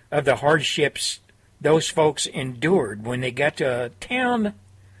of the hardships those folks endured when they got to a town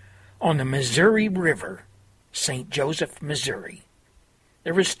on the Missouri River, St. Joseph, Missouri.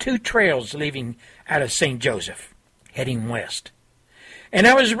 There was 2 trails leaving out of St. Joseph, heading west. And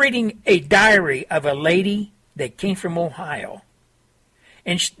I was reading a diary of a lady that came from Ohio.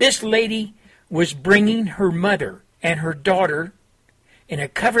 And this lady was bringing her mother and her daughter in a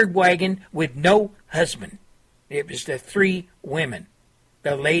covered wagon with no husband. It was the 3 women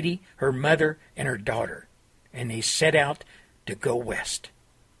the lady, her mother, and her daughter, and they set out to go west.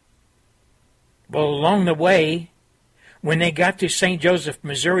 Well, along the way, when they got to St. Joseph,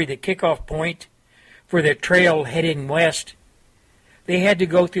 Missouri, the kickoff point for the trail heading west, they had to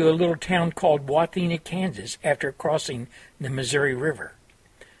go through a little town called Wathena, Kansas, after crossing the Missouri River.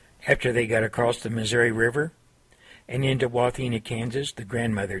 After they got across the Missouri River and into Wathena, Kansas, the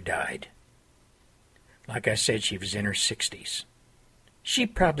grandmother died. Like I said, she was in her 60s. She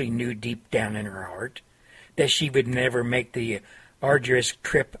probably knew deep down in her heart that she would never make the arduous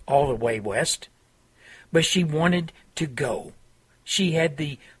trip all the way west, but she wanted to go. She had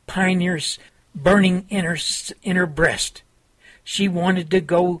the pioneers burning in her breast. She wanted to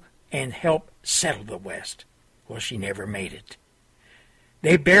go and help settle the West. Well, she never made it.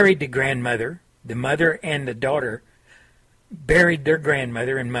 They buried the grandmother. The mother and the daughter buried their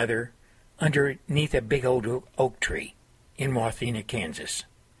grandmother and mother underneath a big old oak tree in Wathena, Kansas.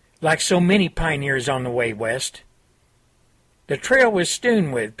 Like so many pioneers on the way west, the trail was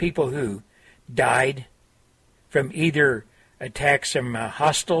strewn with people who died from either attacks from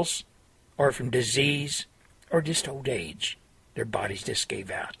hostiles or from disease or just old age. Their bodies just gave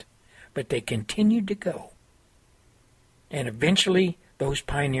out. But they continued to go. And eventually, those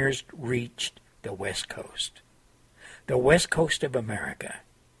pioneers reached the West Coast. The West Coast of America.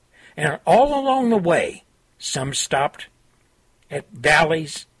 And all along the way, some stopped at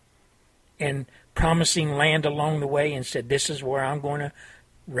valleys and promising land along the way and said, this is where I'm going to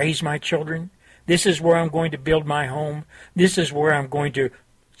raise my children. This is where I'm going to build my home. This is where I'm going to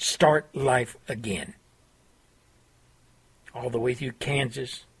start life again. All the way through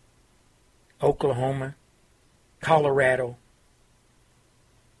Kansas, Oklahoma, Colorado,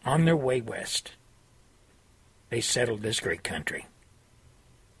 on their way west, they settled this great country.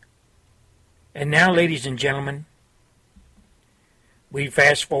 And now, ladies and gentlemen, we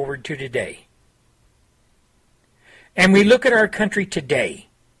fast forward to today. And we look at our country today,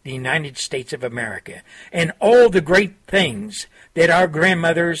 the United States of America, and all the great things that our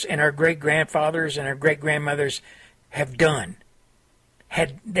grandmothers and our great-grandfathers and our great-grandmothers have done.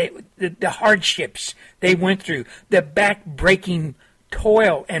 The hardships they went through, the back-breaking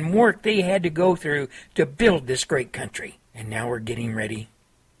toil and work they had to go through to build this great country. And now we're getting ready,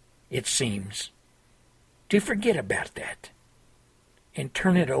 it seems, to forget about that and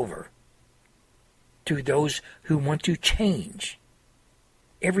turn it over to those who want to change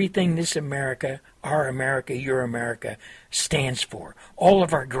everything this America, our America, your America, stands for. All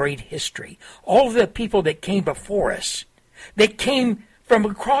of our great history. All of the people that came before us. That came from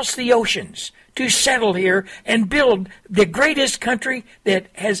across the oceans to settle here and build the greatest country that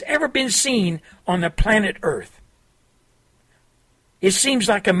has ever been seen on the planet Earth. It seems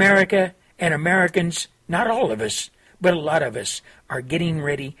like America and Americans, not all of us, but a lot of us, are getting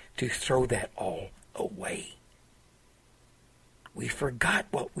ready to throw that all away. We forgot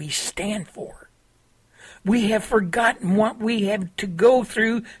what we stand for. We have forgotten what we have to go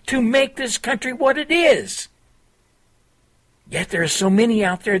through to make this country what it is. Yet there are so many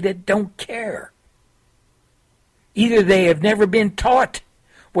out there that don't care. Either they have never been taught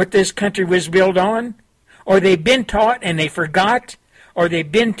what this country was built on, or they've been taught and they forgot, or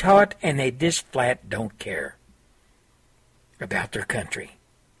they've been taught and they just flat don't care about their country.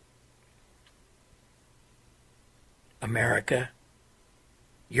 America,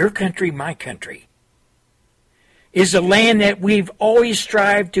 your country, my country, is a land that we've always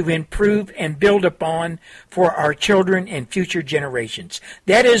strived to improve and build upon for our children and future generations.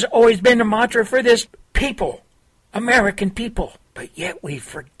 That has always been the mantra for this people, American people, but yet we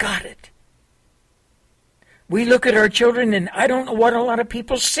forgot it. We look at our children, and I don't know what a lot of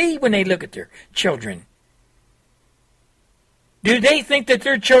people see when they look at their children. Do they think that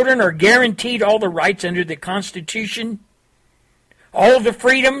their children are guaranteed all the rights under the Constitution? All the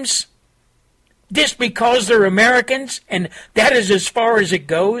freedoms? Just because they're Americans, and that is as far as it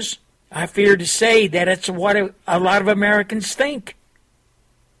goes? I fear to say that it's what a lot of Americans think.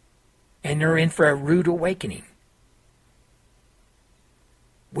 And they're in for a rude awakening.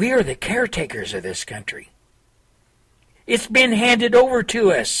 We are the caretakers of this country. It's been handed over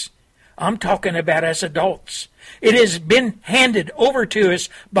to us. I'm talking about us adults. It has been handed over to us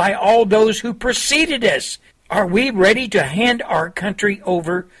by all those who preceded us. Are we ready to hand our country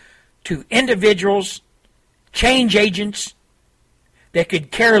over to individuals, change agents, that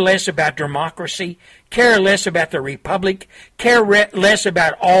could care less about democracy, care less about the republic, care less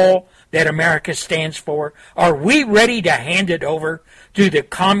about all that America stands for? Are we ready to hand it over to the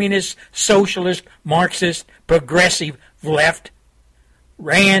communist, socialist, Marxist, progressive left,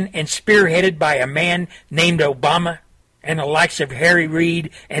 ran and spearheaded by a man named Obama? and the likes of Harry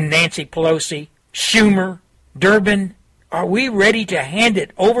Reid and Nancy Pelosi, Schumer, Durbin, are we ready to hand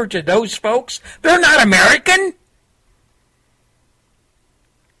it over to those folks? They're not American.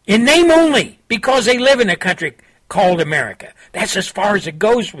 In name only, because they live in a country called America. That's as far as it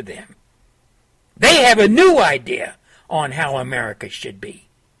goes with them. They have a new idea on how America should be.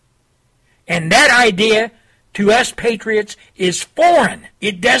 And that idea, to us patriots, is foreign.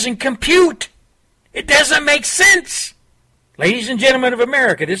 It doesn't compute. It doesn't make sense. Ladies and gentlemen of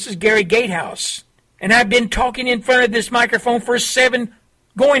America, this is Gary Gatehouse. And I've been talking in front of this microphone for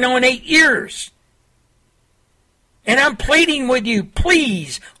going on 8 years. And I'm pleading with you,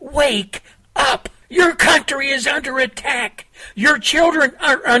 please wake up. Your country is under attack. Your children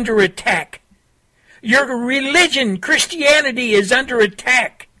are under attack. Your religion, Christianity, is under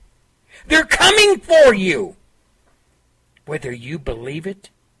attack. They're coming for you, whether you believe it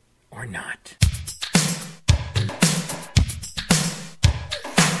or not.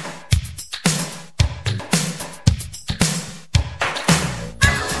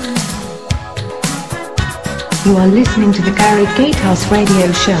 You are listening to the Gary Gatehouse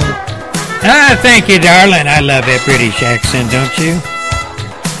Radio Show. Thank you, darling. I love that British accent, don't you?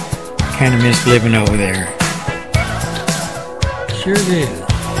 Kind of miss living over there. Sure do.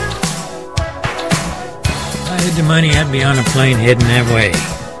 If I had the money, I'd be on a plane heading that way.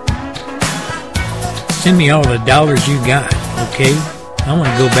 Send me all the dollars you got, okay? I want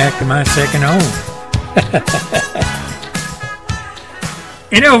to go back to my second home.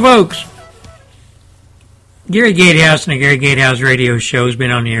 You know, folks, Gary Gatehouse and the Gary Gatehouse Radio Show has been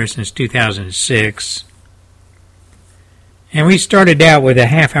on the air since 2006. And we started out with a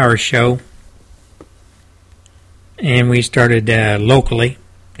half-hour show. And we started locally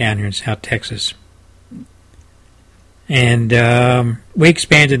down here in South Texas. And we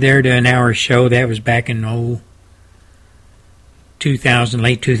expanded there to an hour show. That was back in late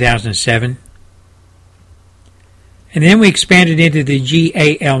 2007. And then we expanded into the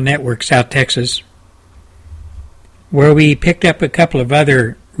GAL network, South Texas, where we picked up a couple of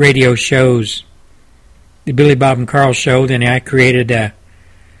other radio shows. The Billy Bob and Carl Show. Then I created a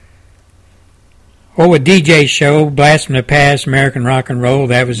DJ show, Blast from the Past, American Rock and Roll.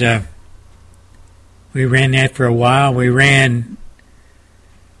 That was we ran that for a while. We ran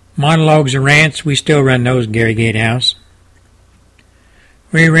Monologues and Rants. We still run those, Gary Gatehouse.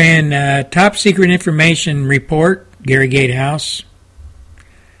 We ran Top Secret Information Report, Gary Gatehouse.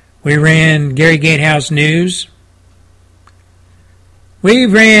 We ran Gary Gatehouse News. We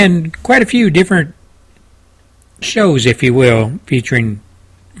ran quite a few different shows, if you will, featuring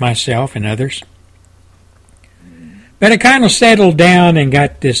myself and others. But I kind of settled down and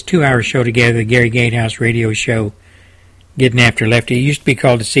got this 2-hour show together, the Gary Gatehouse Radio Show, Getting After Lefty. It used to be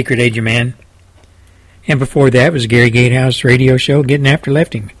called The Secret Age of Man. And before that was Gary Gatehouse Radio Show, Getting After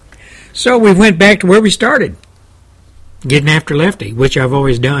Lefty. So we went back to where we started, Getting After Lefty, which I've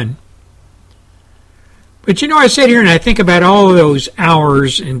always done. But you know, I sit here and I think about all of those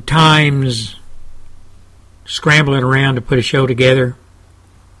hours and times scrambling around to put a show together.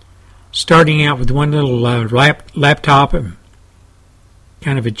 Starting out with one little laptop and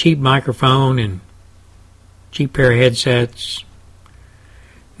kind of a cheap microphone and cheap pair of headsets.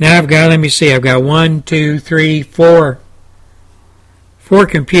 Now I've got, I've got 4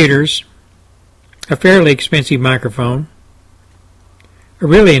 computers, a fairly expensive microphone,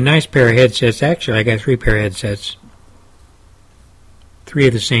 a nice pair of headsets. Actually, I got 3 pair of headsets. 3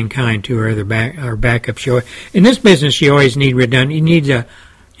 of the same kind, 2 are backup show. In this business, you always need redundant.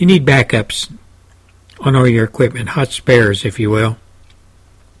 You need backups on all your equipment, hot spares, if you will.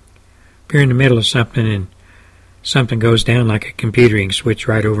 If you're in the middle of something and something goes down like a computer, you can switch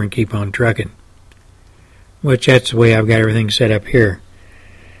right over and keep on trucking. Which that's the way I've got everything set up here.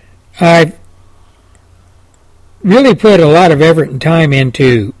 I've really put a lot of effort and time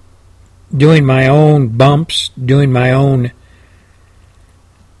into doing my own bumps, doing my own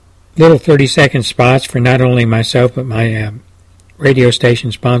little 30-second spots for not only myself but my radio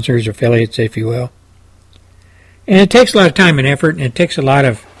station sponsors, affiliates, if you will. And it takes a lot of time and effort, and it takes a lot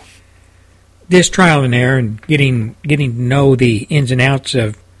of this trial and error and getting to know the ins and outs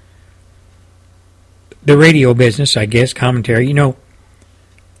of the radio business, I guess, commentary. You know,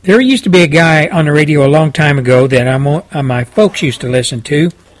 there used to be a guy on the radio a long time ago that my folks used to listen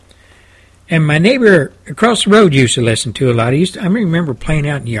to, and my neighbor across the road used to listen to a lot. I remember playing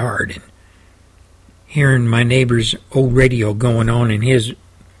out in the yard and hearing my neighbor's old radio going on in his,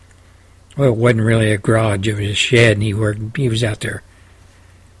 well, it wasn't really a garage, it was a shed, and he was out there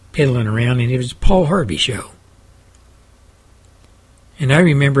piddling around, and it was a Paul Harvey show. And I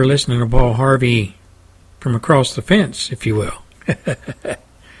remember listening to Paul Harvey from across the fence, if you will.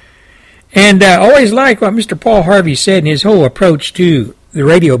 And I always like what Mr. Paul Harvey said in his whole approach to the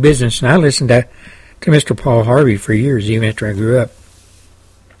radio business. And I listened to Mr. Paul Harvey for years, even after I grew up.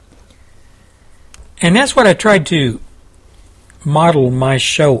 And that's what I tried to model my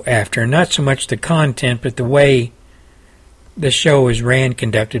show after. Not so much the content, but the way the show is ran,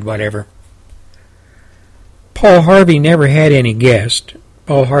 conducted, whatever. Paul Harvey never had any guest.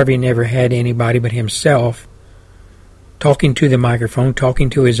 Paul Harvey never had anybody but himself talking to the microphone, talking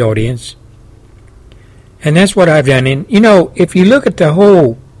to his audience. And that's what I've done. And, if you look at the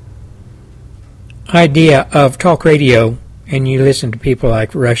whole idea of talk radio, and you listen to people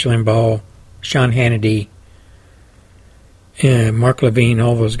like Rush Limbaugh, Sean Hannity, Mark Levine,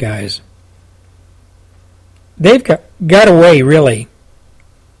 all those guys, they've got away, really.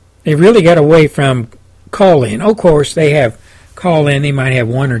 They've really got away from call-in. Of course, they have call-in. They might have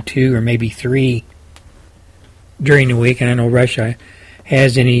 1 or 2 or maybe 3 during the week. And I know Rush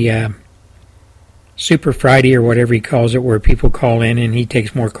has any Super Friday or whatever he calls it, where people call in, and he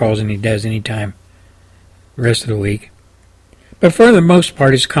takes more calls than he does any time the rest of the week. But for the most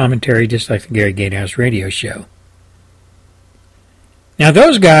part, it's commentary, just like the Gary Gatehouse radio show. Now,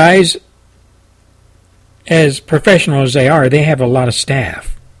 those guys, as professional as they are, they have a lot of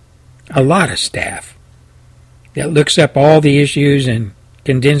staff. A lot of staff that looks up all the issues and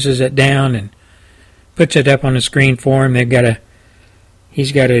condenses it down and puts it up on the screen for him.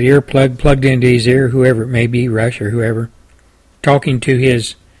 He's got an earplug plugged into his ear, whoever it may be, Rush or whoever, talking to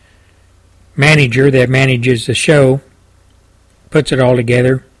his manager that manages the show, puts it all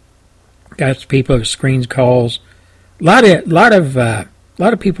together, got people that screens calls, a lot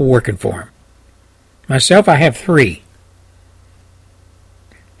of people working for him. Myself, I have 3,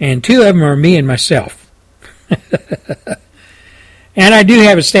 and 2 of them are me and myself. And I do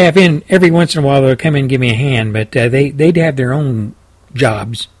have a staff in every once in a while. They'll come in and give me a hand, but they'd have their own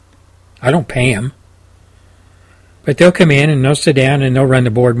jobs. I don't pay them. But they'll come in and they'll sit down and they'll run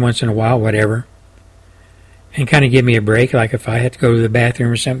the board once in a while, whatever, and kind of give me a break. Like if I have to go to the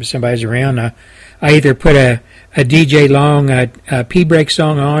bathroom or something, somebody's around, I either put a DJ Long a P-break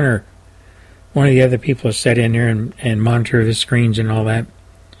song on, or one of the other people will sit in there and monitor the screens and all that.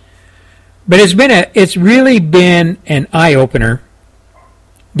 But it's really been an eye-opener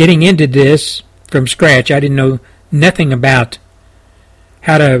getting into this from scratch. I didn't know nothing about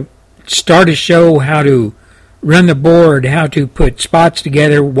how to start a show, how to run the board, how to put spots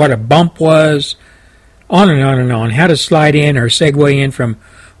together, what a bump was, on and on and on, how to slide in or segue in from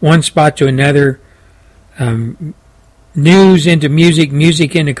one spot to another, news into music,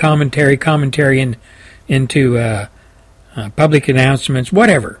 music into commentary, commentary into public announcements,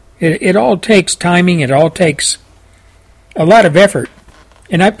 whatever. It all takes timing. It all takes a lot of effort.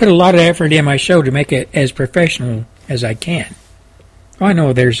 And I put a lot of effort in my show to make it as professional as I can. Well, I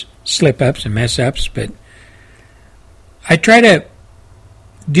know there's slip-ups and mess-ups, but I try to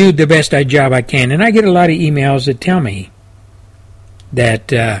do the best job I can. And I get a lot of emails that tell me that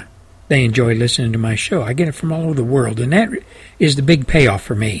they enjoy listening to my show. I get it from all over the world, and that is the big payoff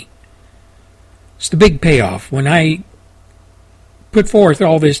for me. It's the big payoff. When I put forth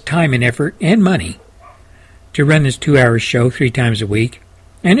all this time and effort and money to run this 2-hour show 3 times a week,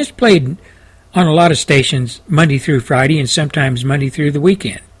 and it's played on a lot of stations Monday through Friday and sometimes Monday through the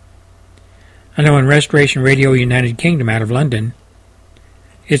weekend. I know in Restoration Radio United Kingdom out of London,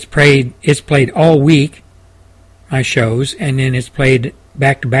 it's played all week, my shows, and then it's played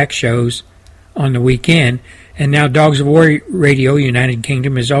back-to-back shows on the weekend. And now Dogs of War Radio United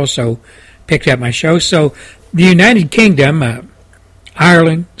Kingdom has also picked up my show. So the United Kingdom,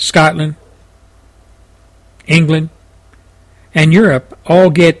 Ireland, Scotland, England, and Europe all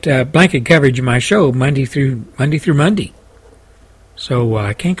get blanket coverage of my show Monday through Monday. So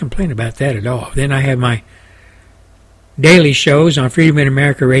I can't complain about that at all. Then I have my daily shows on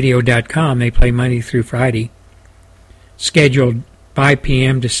freedominamericaradio.com. They play Monday through Friday, scheduled 5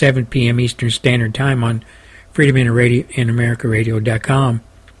 p.m. to 7 p.m. Eastern Standard Time on freedominamericaradio.com.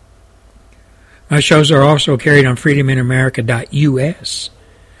 My shows are also carried on freedominamerica.us,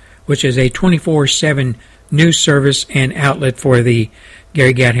 which is a 24/7 news service and outlet for the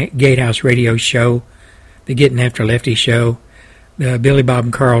Gary Gatehouse radio show, the Getting After Lefty show, the Billy Bob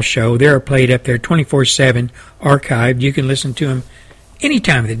and Carl show. They're played up there 24/7, archived. You can listen to them any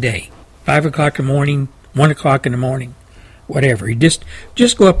time of the day, 5 o'clock in the morning, 1 o'clock in the morning, whatever. You just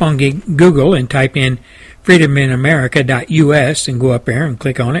go up on Google and type in freedominamerica.us and go up there and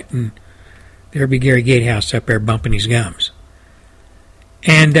click on it, and there'll be Gary Gatehouse up there bumping his gums.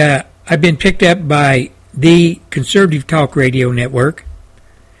 And I've been picked up by the Conservative Talk Radio Network,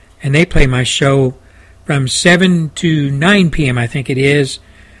 and they play my show from 7 to 9 p.m., I think it is,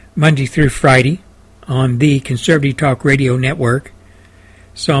 Monday through Friday on the Conservative Talk Radio Network.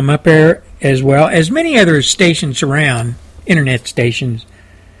 So I'm up there as well as many other stations around, internet stations,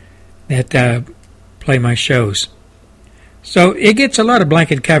 that play my shows. So it gets a lot of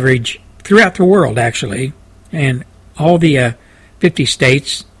blanket coverage throughout the world, actually, and all the 50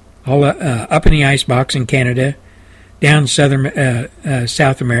 states, all up in the icebox in Canada, down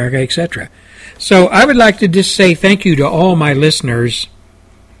South America, etc. So I would like to just say thank you to all my listeners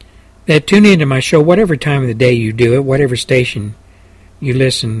that tune into my show, whatever time of the day you do it, whatever station you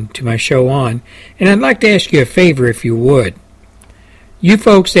listen to my show on. And I'd like to ask you a favor, if you would. You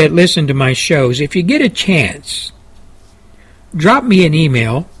folks that listen to my shows, if you get a chance, drop me an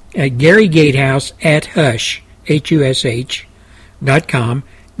email at GaryGatehouse@hush, HUSH.com.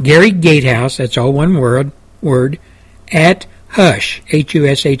 Gary Gatehouse, that's all one word, at hush,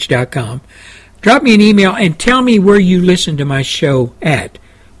 HUSH.com. Drop me an email and tell me where you listen to my show at,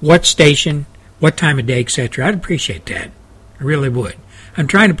 what station, what time of day, etc. I'd appreciate that. I really would. I'm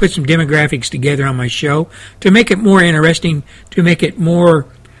trying to put some demographics together on my show to make it more interesting, to make it more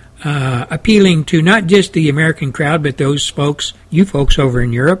appealing to not just the American crowd, but those folks, you folks over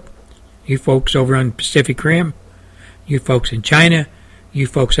in Europe, you folks over on the Pacific Rim, you folks in China, you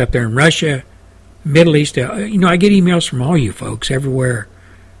folks up there in Russia, Middle East. I get emails from all you folks everywhere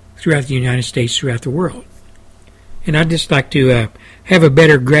throughout the United States, throughout the world. And I'd just like to have a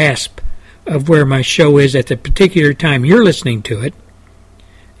better grasp of where my show is at the particular time you're listening to it.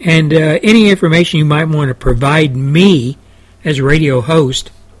 And any information you might want to provide me as a radio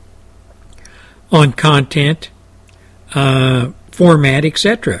host on content, format,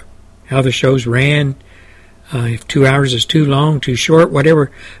 etc. How the show's ran, if 2 hours is too long, too short,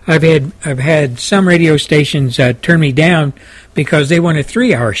 whatever. I've had some radio stations turn me down because they want a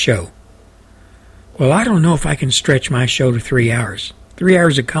 3-hour show. Well, I don't know if I can stretch my show to 3 hours. 3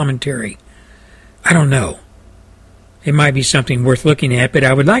 hours of commentary. I don't know. It might be something worth looking at, but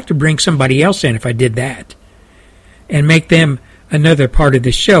I would like to bring somebody else in if I did that and make them another part of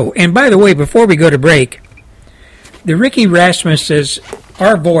the show. And by the way, before we go to break, the Ricky Rasmus's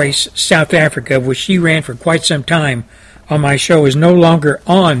Our Voice South Africa, which she ran for quite some time on my show, is no longer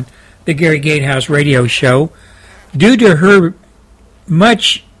on the Gary Gatehouse radio show due to her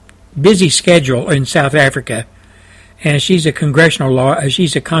much busy schedule in South Africa. And she's a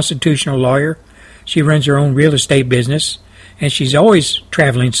she's a constitutional lawyer. She runs her own real estate business, and she's always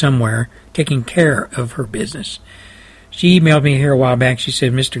traveling somewhere, taking care of her business. She emailed me here a while back. She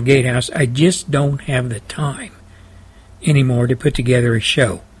said, Mr. Gatehouse, I just don't have the time anymore to put together a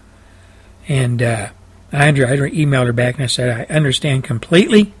show. And I emailed her back, and I said, I understand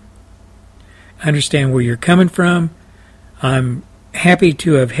completely. I understand where you're coming from. I'm happy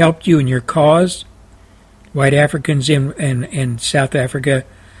to have helped you in your cause. White Africans in South Africa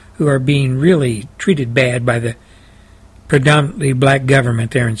who are being really treated bad by the predominantly black government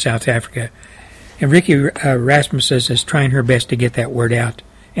there in South Africa. And Ricky Rasmussen is trying her best to get that word out.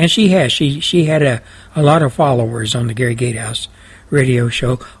 And she has. She had a lot of followers on the Gary Gatehouse radio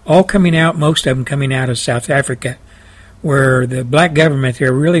show, all coming out, most of them coming out of South Africa, where the black government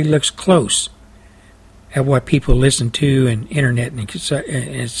there really looks close at what people listen to and internet. And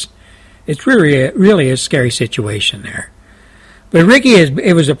it's really a scary situation there. But Ricky,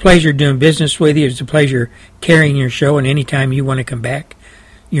 it was a pleasure doing business with you. It was a pleasure carrying your show, and anytime you want to come back,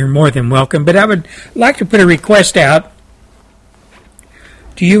 you're more than welcome. But I would like to put a request out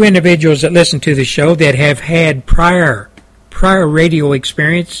to you individuals that listen to the show that have had prior radio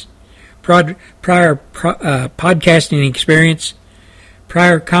experience, prior podcasting experience,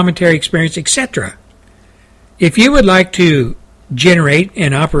 prior commentary experience, etc. If you would like to generate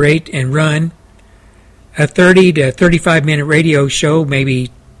and operate and run a 30 to 35-minute radio show,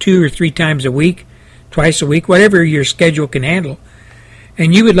 maybe 2 or 3 times a week, twice a week, whatever your schedule can handle,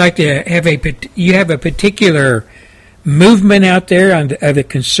 and you would like to have a particular movement out there of the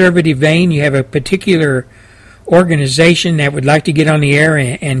conservative vein, you have a particular organization that would like to get on the air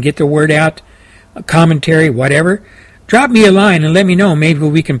and get the word out, a commentary, whatever, drop me a line and let me know. Maybe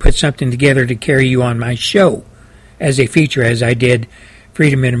we can put something together to carry you on my show as a feature, as I did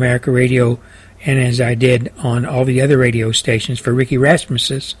Freedom in America Radio, and as I did on all the other radio stations for Ricky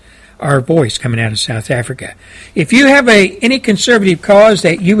Rasmus's Our Voice coming out of South Africa. If you have any conservative cause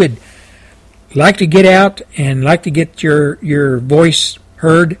that you would like to get out and like to get your voice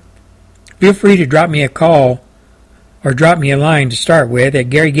heard, feel free to drop me a call or drop me a line to start with at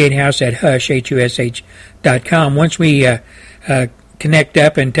Gary Gatehouse at HUSH.com. Once we connect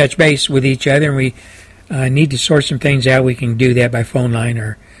up and touch base with each other and we need to sort some things out, we can do that by phone line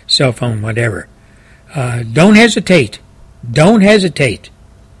or cell phone, whatever. Don't hesitate. Don't hesitate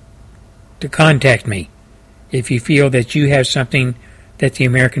to contact me if you feel that you have something that the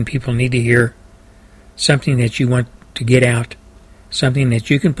American people need to hear, something that you want to get out, something that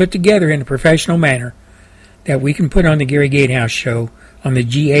you can put together in a professional manner that we can put on the Gary Gatehouse Show on the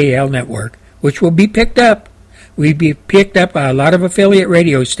GAL network, which will be picked up. We'll be picked up by a lot of affiliate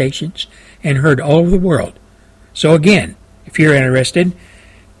radio stations and heard all over the world. So again, if you're interested,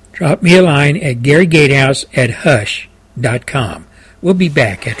 drop me a line at GaryGatehouse@hush.com. We'll be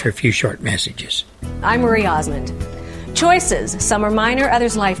back after a few short messages. I'm Marie Osmond. Choices. Some are minor,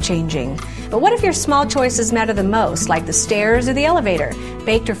 others life-changing. But what if your small choices matter the most, like the stairs or the elevator,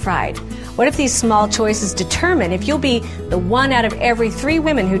 baked or fried? What if these small choices determine if you'll be the 1 out of every 3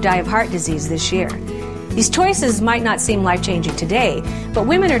 women who die of heart disease this year? These choices might not seem life-changing today, but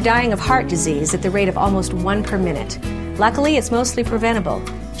women are dying of heart disease at the rate of almost 1 per minute. Luckily, it's mostly preventable.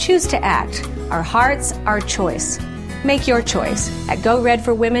 Choose to act. Our hearts, our choice. Make your choice at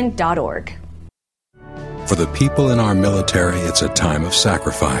GoRedForWomen.org. For the people in our military, it's a time of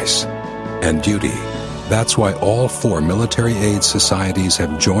sacrifice and duty. That's why all 4 military aid societies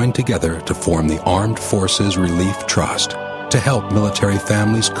have joined together to form the Armed Forces Relief Trust to help military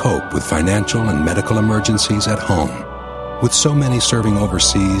families cope with financial and medical emergencies at home. With so many serving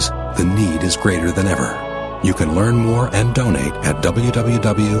overseas, the need is greater than ever. You can learn more and donate at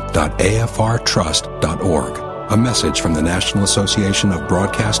www.afrtrust.org. A message from the National Association of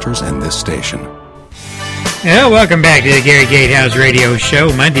Broadcasters and this station. Well, welcome back to the Gary Gatehouse Radio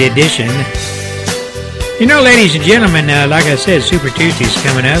Show, Monday edition. You know, ladies and gentlemen, like I said, Super Tuesday's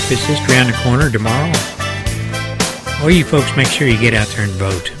coming up. It's just around the corner tomorrow. All you folks, make sure you get out there and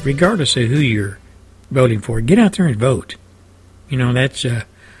vote. Regardless of who you're voting for, get out there and vote. You know, that's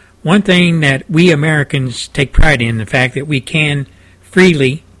one thing that we Americans take pride in, the fact that we can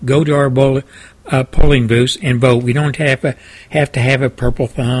freely go to our polling booths and vote. We don't have to have a purple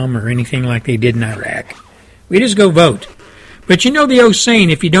thumb or anything like they did in Iraq. We just go vote. But you know the old saying,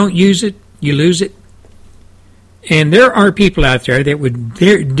 if you don't use it, you lose it. And there are people out there that would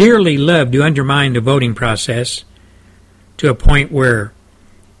dearly love to undermine the voting process to a point where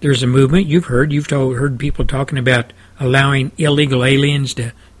there's a movement. You've heard people talking about allowing illegal aliens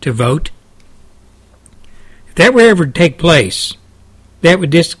to vote. If that were ever to take place, that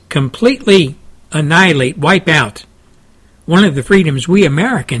would just completely annihilate, wipe out one of the freedoms we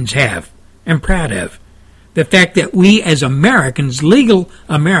Americans have and proud of. The fact that we as Americans, legal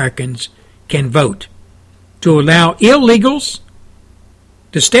Americans, can vote. To allow illegals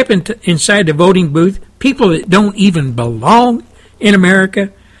to step inside the voting booth, people that don't even belong in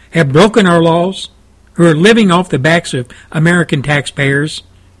America, have broken our laws, who are living off the backs of American taxpayers,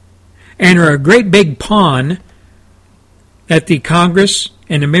 and are a great big pawn that the Congress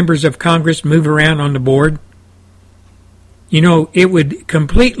and the members of Congress move around on the board. You know, it would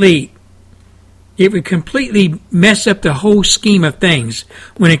completely mess up the whole scheme of things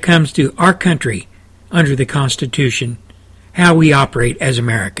when it comes to our country under the Constitution, how we operate as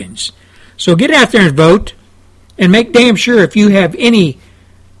Americans. So get out there and vote, and make damn sure if you have any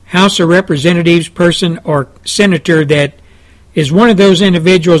House of Representatives person or senator that is one of those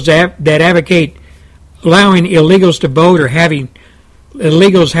individuals that advocate allowing illegals to vote or having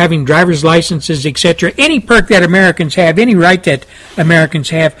illegals having driver's licenses, etc., any perk that Americans have, any right that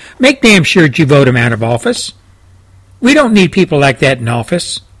Americans have, make damn sure that you vote them out of office. We don't need people like that in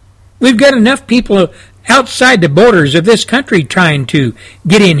office. We've got enough people outside the borders of this country trying to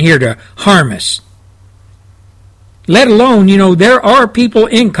get in here to harm us. Let alone, you know, there are people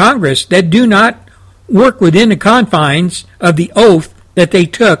in Congress that do not work within the confines of the oath that they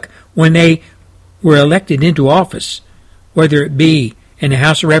took when they were elected into office, whether it be in the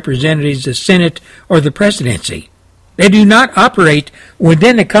House of Representatives, the Senate, or the presidency. They do not operate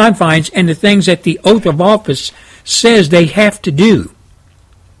within the confines and the things that the oath of office says they have to do.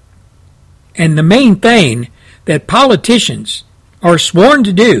 And the main thing that politicians are sworn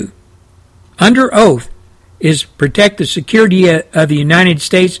to do under oath is protect the security of the United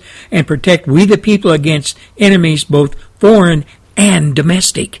States and protect we the people against enemies both foreign and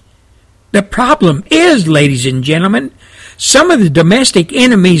domestic. The problem is, ladies and gentlemen, some of the domestic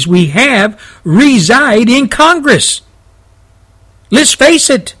enemies we have reside in Congress. Let's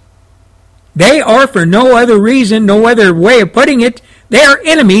face it. They are, for no other reason, no other way of putting it, they are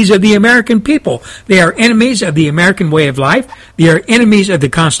enemies of the American people. They are enemies of the American way of life. They are enemies of the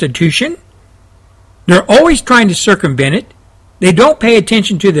Constitution. They're always trying to circumvent it. They don't pay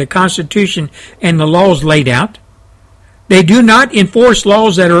attention to the Constitution and the laws laid out. They do not enforce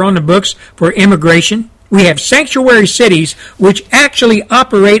laws that are on the books for immigration We have sanctuary cities which actually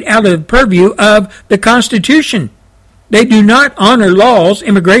operate out of the purview of the Constitution. They do not honor laws,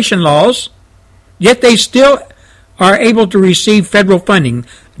 immigration laws, yet they still are able to receive federal funding.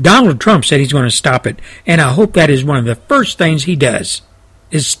 Donald Trump said he's going to stop it, and I hope that is one of the first things he does,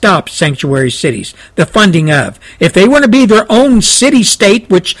 is stop sanctuary cities, the funding of. If they want to be their own city-state,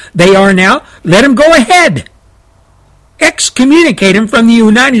 which they are now, let them go ahead. Excommunicate them from the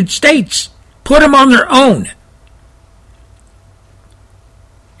United States. Put them on their own.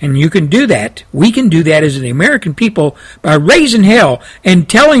 And you can do that. We can do that as the American people by raising hell and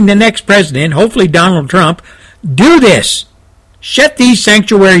telling the next president, hopefully Donald Trump, do this. Shut these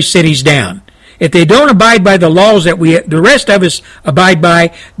sanctuary cities down. If they don't abide by the laws that the rest of us abide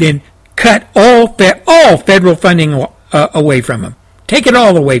by, then cut all federal funding away from them. Take it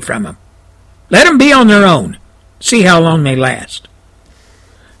all away from them. Let them be on their own. See how long they last.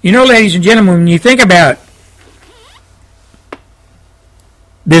 You know, ladies and gentlemen, when you think about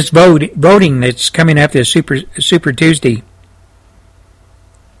this voting that's coming up this Super Tuesday,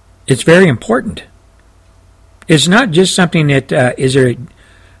 it's very important. It's not just something that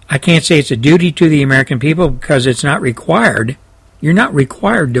I can't say it's a duty to the American people because it's not required. You're not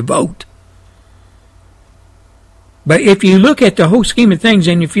required to vote. But if you look at the whole scheme of things,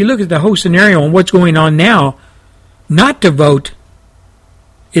 and if you look at the whole scenario and what's going on now, not to vote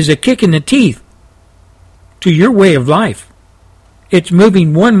is a kick in the teeth to your way of life. It's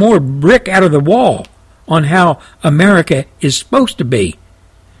moving one more brick out of the wall on how America is supposed to be.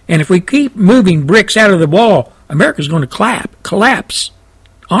 And if we keep moving bricks out of the wall, America's going to collapse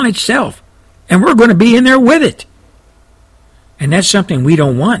on itself. And we're going to be in there with it. And that's something we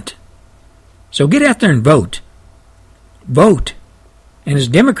don't want. So get out there and vote. Vote. And as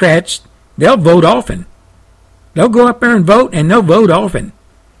Democrats, they'll vote often. They'll go up there and vote, and they'll vote often.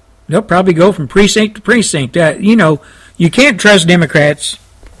 They'll probably go from precinct to precinct. You can't trust Democrats.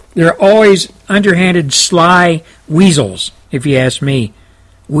 They're always underhanded, sly weasels, if you ask me.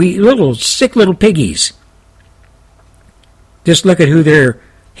 Sick little piggies. Just look at who their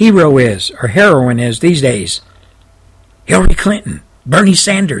hero is, or heroine is these days. Hillary Clinton, Bernie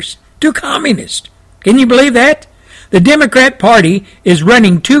Sanders, 2 communists. Can you believe that? The Democrat Party is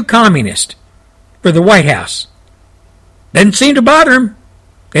running 2 communists for the White House. Doesn't seem to bother them.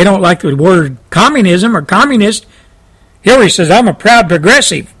 They don't like the word communism or communist. Hillary says, I'm a proud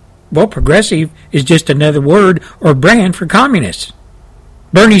progressive. Well, progressive is just another word or brand for communists.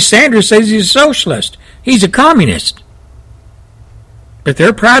 Bernie Sanders says he's a socialist. He's a communist. But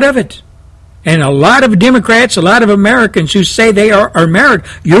they're proud of it. And a lot of Democrats, a lot of Americans who say they are American,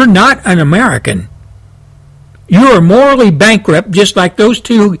 you're not an American. You are morally bankrupt, just like those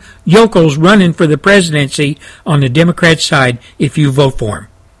 2 yokels running for the presidency on the Democrat side if you vote for them.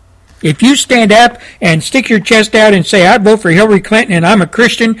 If you stand up and stick your chest out and say, I'd vote for Hillary Clinton and I'm a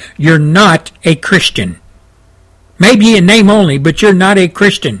Christian, you're not a Christian. Maybe in name only, but you're not a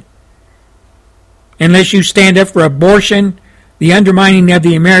Christian. Unless you stand up for abortion, the undermining of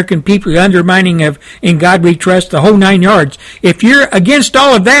the American people, the undermining of In God We Trust, the whole 9 yards. If you're against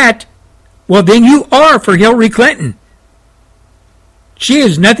all of that, well, then you are for Hillary Clinton. She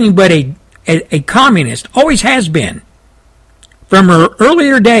is nothing but a communist, always has been. From her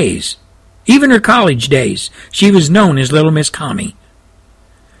earlier days, even her college days, she was known as Little Miss Commie.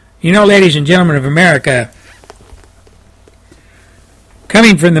 You know, ladies and gentlemen of America,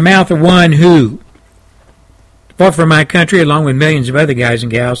 coming from the mouth of one who fought for my country along with millions of other guys and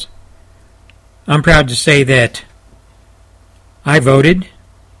gals, I'm proud to say that I voted.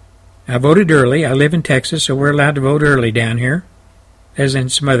 I voted early. I live in Texas, so we're allowed to vote early down here, as in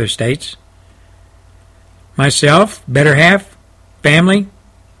some other states. Myself, better half, family,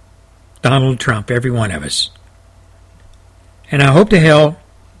 Donald Trump, every one of us. And I hope to hell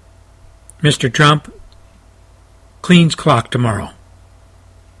Mr. Trump cleans clock tomorrow.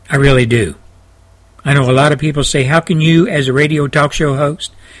 I really do. I know a lot of people say, how can you, as a radio talk show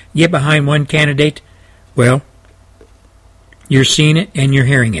host, get behind one candidate? Well, you're seeing it and you're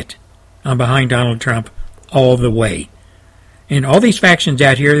hearing it. I'm behind Donald Trump all the way. And all these factions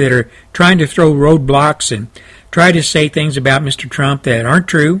out here that are trying to throw roadblocks and try to say things about Mr. Trump that aren't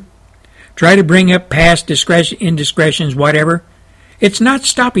true, try to bring up past indiscretions, whatever, it's not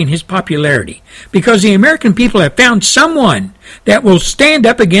stopping his popularity, because the American people have found someone that will stand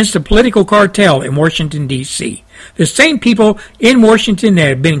up against the political cartel in Washington, D.C. The same people in Washington that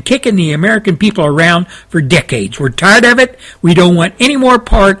have been kicking the American people around for decades. We're tired of it. We don't want any more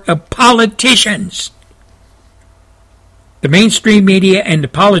part of politicians. The mainstream media and the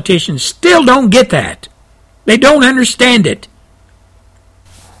politicians still don't get that. They don't understand it.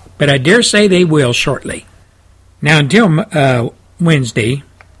 but I dare say they will shortly. Now, until Wednesday,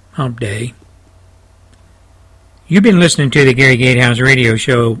 Hump Day, you've been listening to the Gary Gatehouse Radio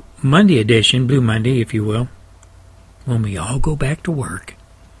Show Monday edition, Blue Monday, if you will, when we all go back to work,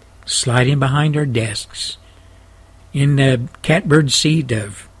 sliding behind our desks, in the catbird seat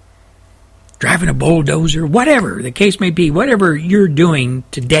of driving a bulldozer, whatever the case may be, whatever you're doing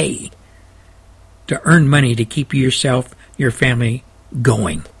today to earn money to keep yourself, your family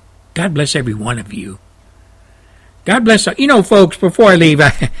going. God bless every one of you. God bless. You know, folks, before I leave,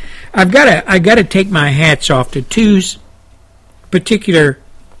 I've got to take my hats off to two particular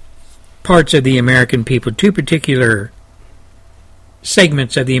parts of the American people, two particular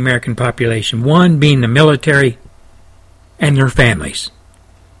segments of the American population, one being the military and their families.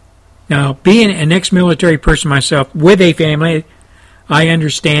 Now, being an ex-military person myself with a family, I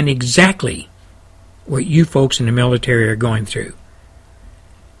understand exactly what you folks in the military are going through.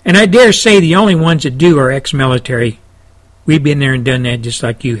 And I dare say the only ones that do are ex-military. We've been there and done that just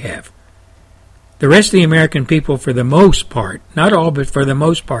like you have. The rest of the American people, for the most part, not all, but for the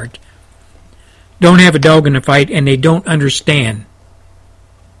most part, don't have a dog in the fight, and they don't understand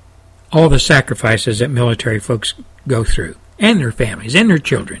all the sacrifices that military folks go through, and their families, and their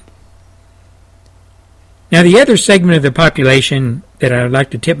children. Now, the other segment of the population that I would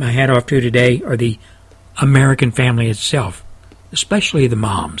like to tip my hat off to today are the American family itself, especially the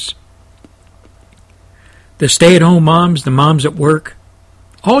moms. The stay-at-home moms, the moms at work,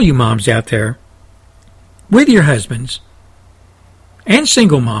 all you moms out there, with your husbands, and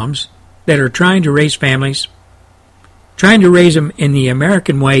single moms that are trying to raise families, trying to raise them in the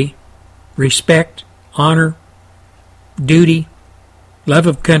American way, respect, honor, duty, love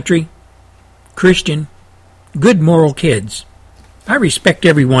of country, Christian, good moral kids. I respect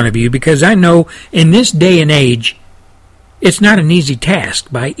every one of you because I know in this day and age, it's not an easy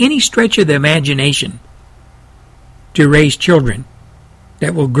task by any stretch of the imagination to raise children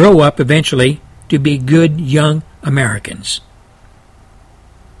that will grow up eventually to be good young Americans.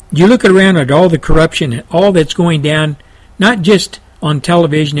 You look around at all the corruption and all that's going down, not just on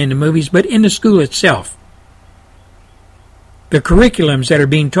television and the movies, but in the school itself. The curriculums that are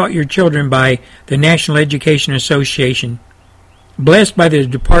being taught your children by the National Education Association, blessed by the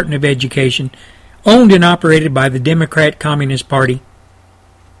Department of Education, owned and operated by the Democrat Communist Party.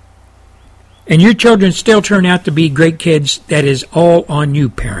 And your children still turn out to be great kids. That is all on you,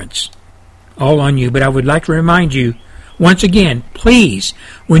 parents. All on you. But I would like to remind you, once again, please,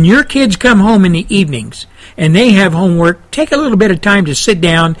 when your kids come home in the evenings and they have homework, take a little bit of time to sit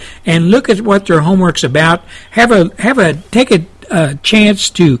down and look at what their homework's about. Take a chance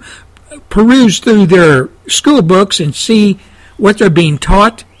to peruse through their school books and see what they're being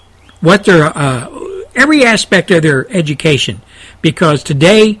taught, what their every aspect of their education. Because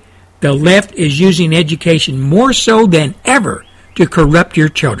today the left is using education more so than ever to corrupt your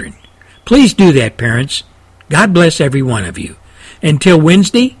children. Please do that, parents. God bless every one of you. Until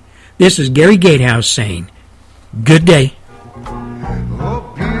Wednesday, this is Gary Gatehouse saying, good day.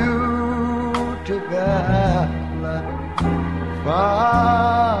 Oh, beautiful,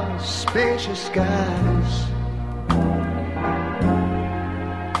 far spacious skies,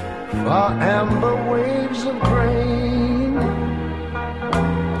 far amber waves of grain,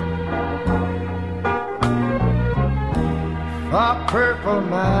 far purple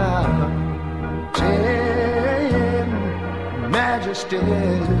mountain majesties,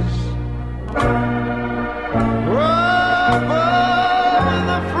 over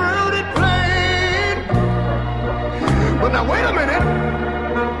the fruited plain. But now wait a minute,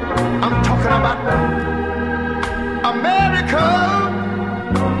 I'm talking about America,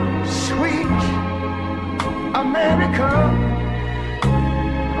 sweet America.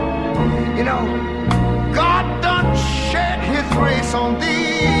 You know, God done shed his grace on thee.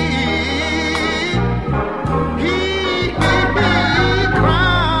 He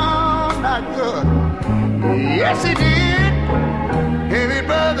crowned thy good. Yes, he did. Heavy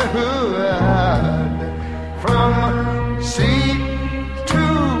brotherhood.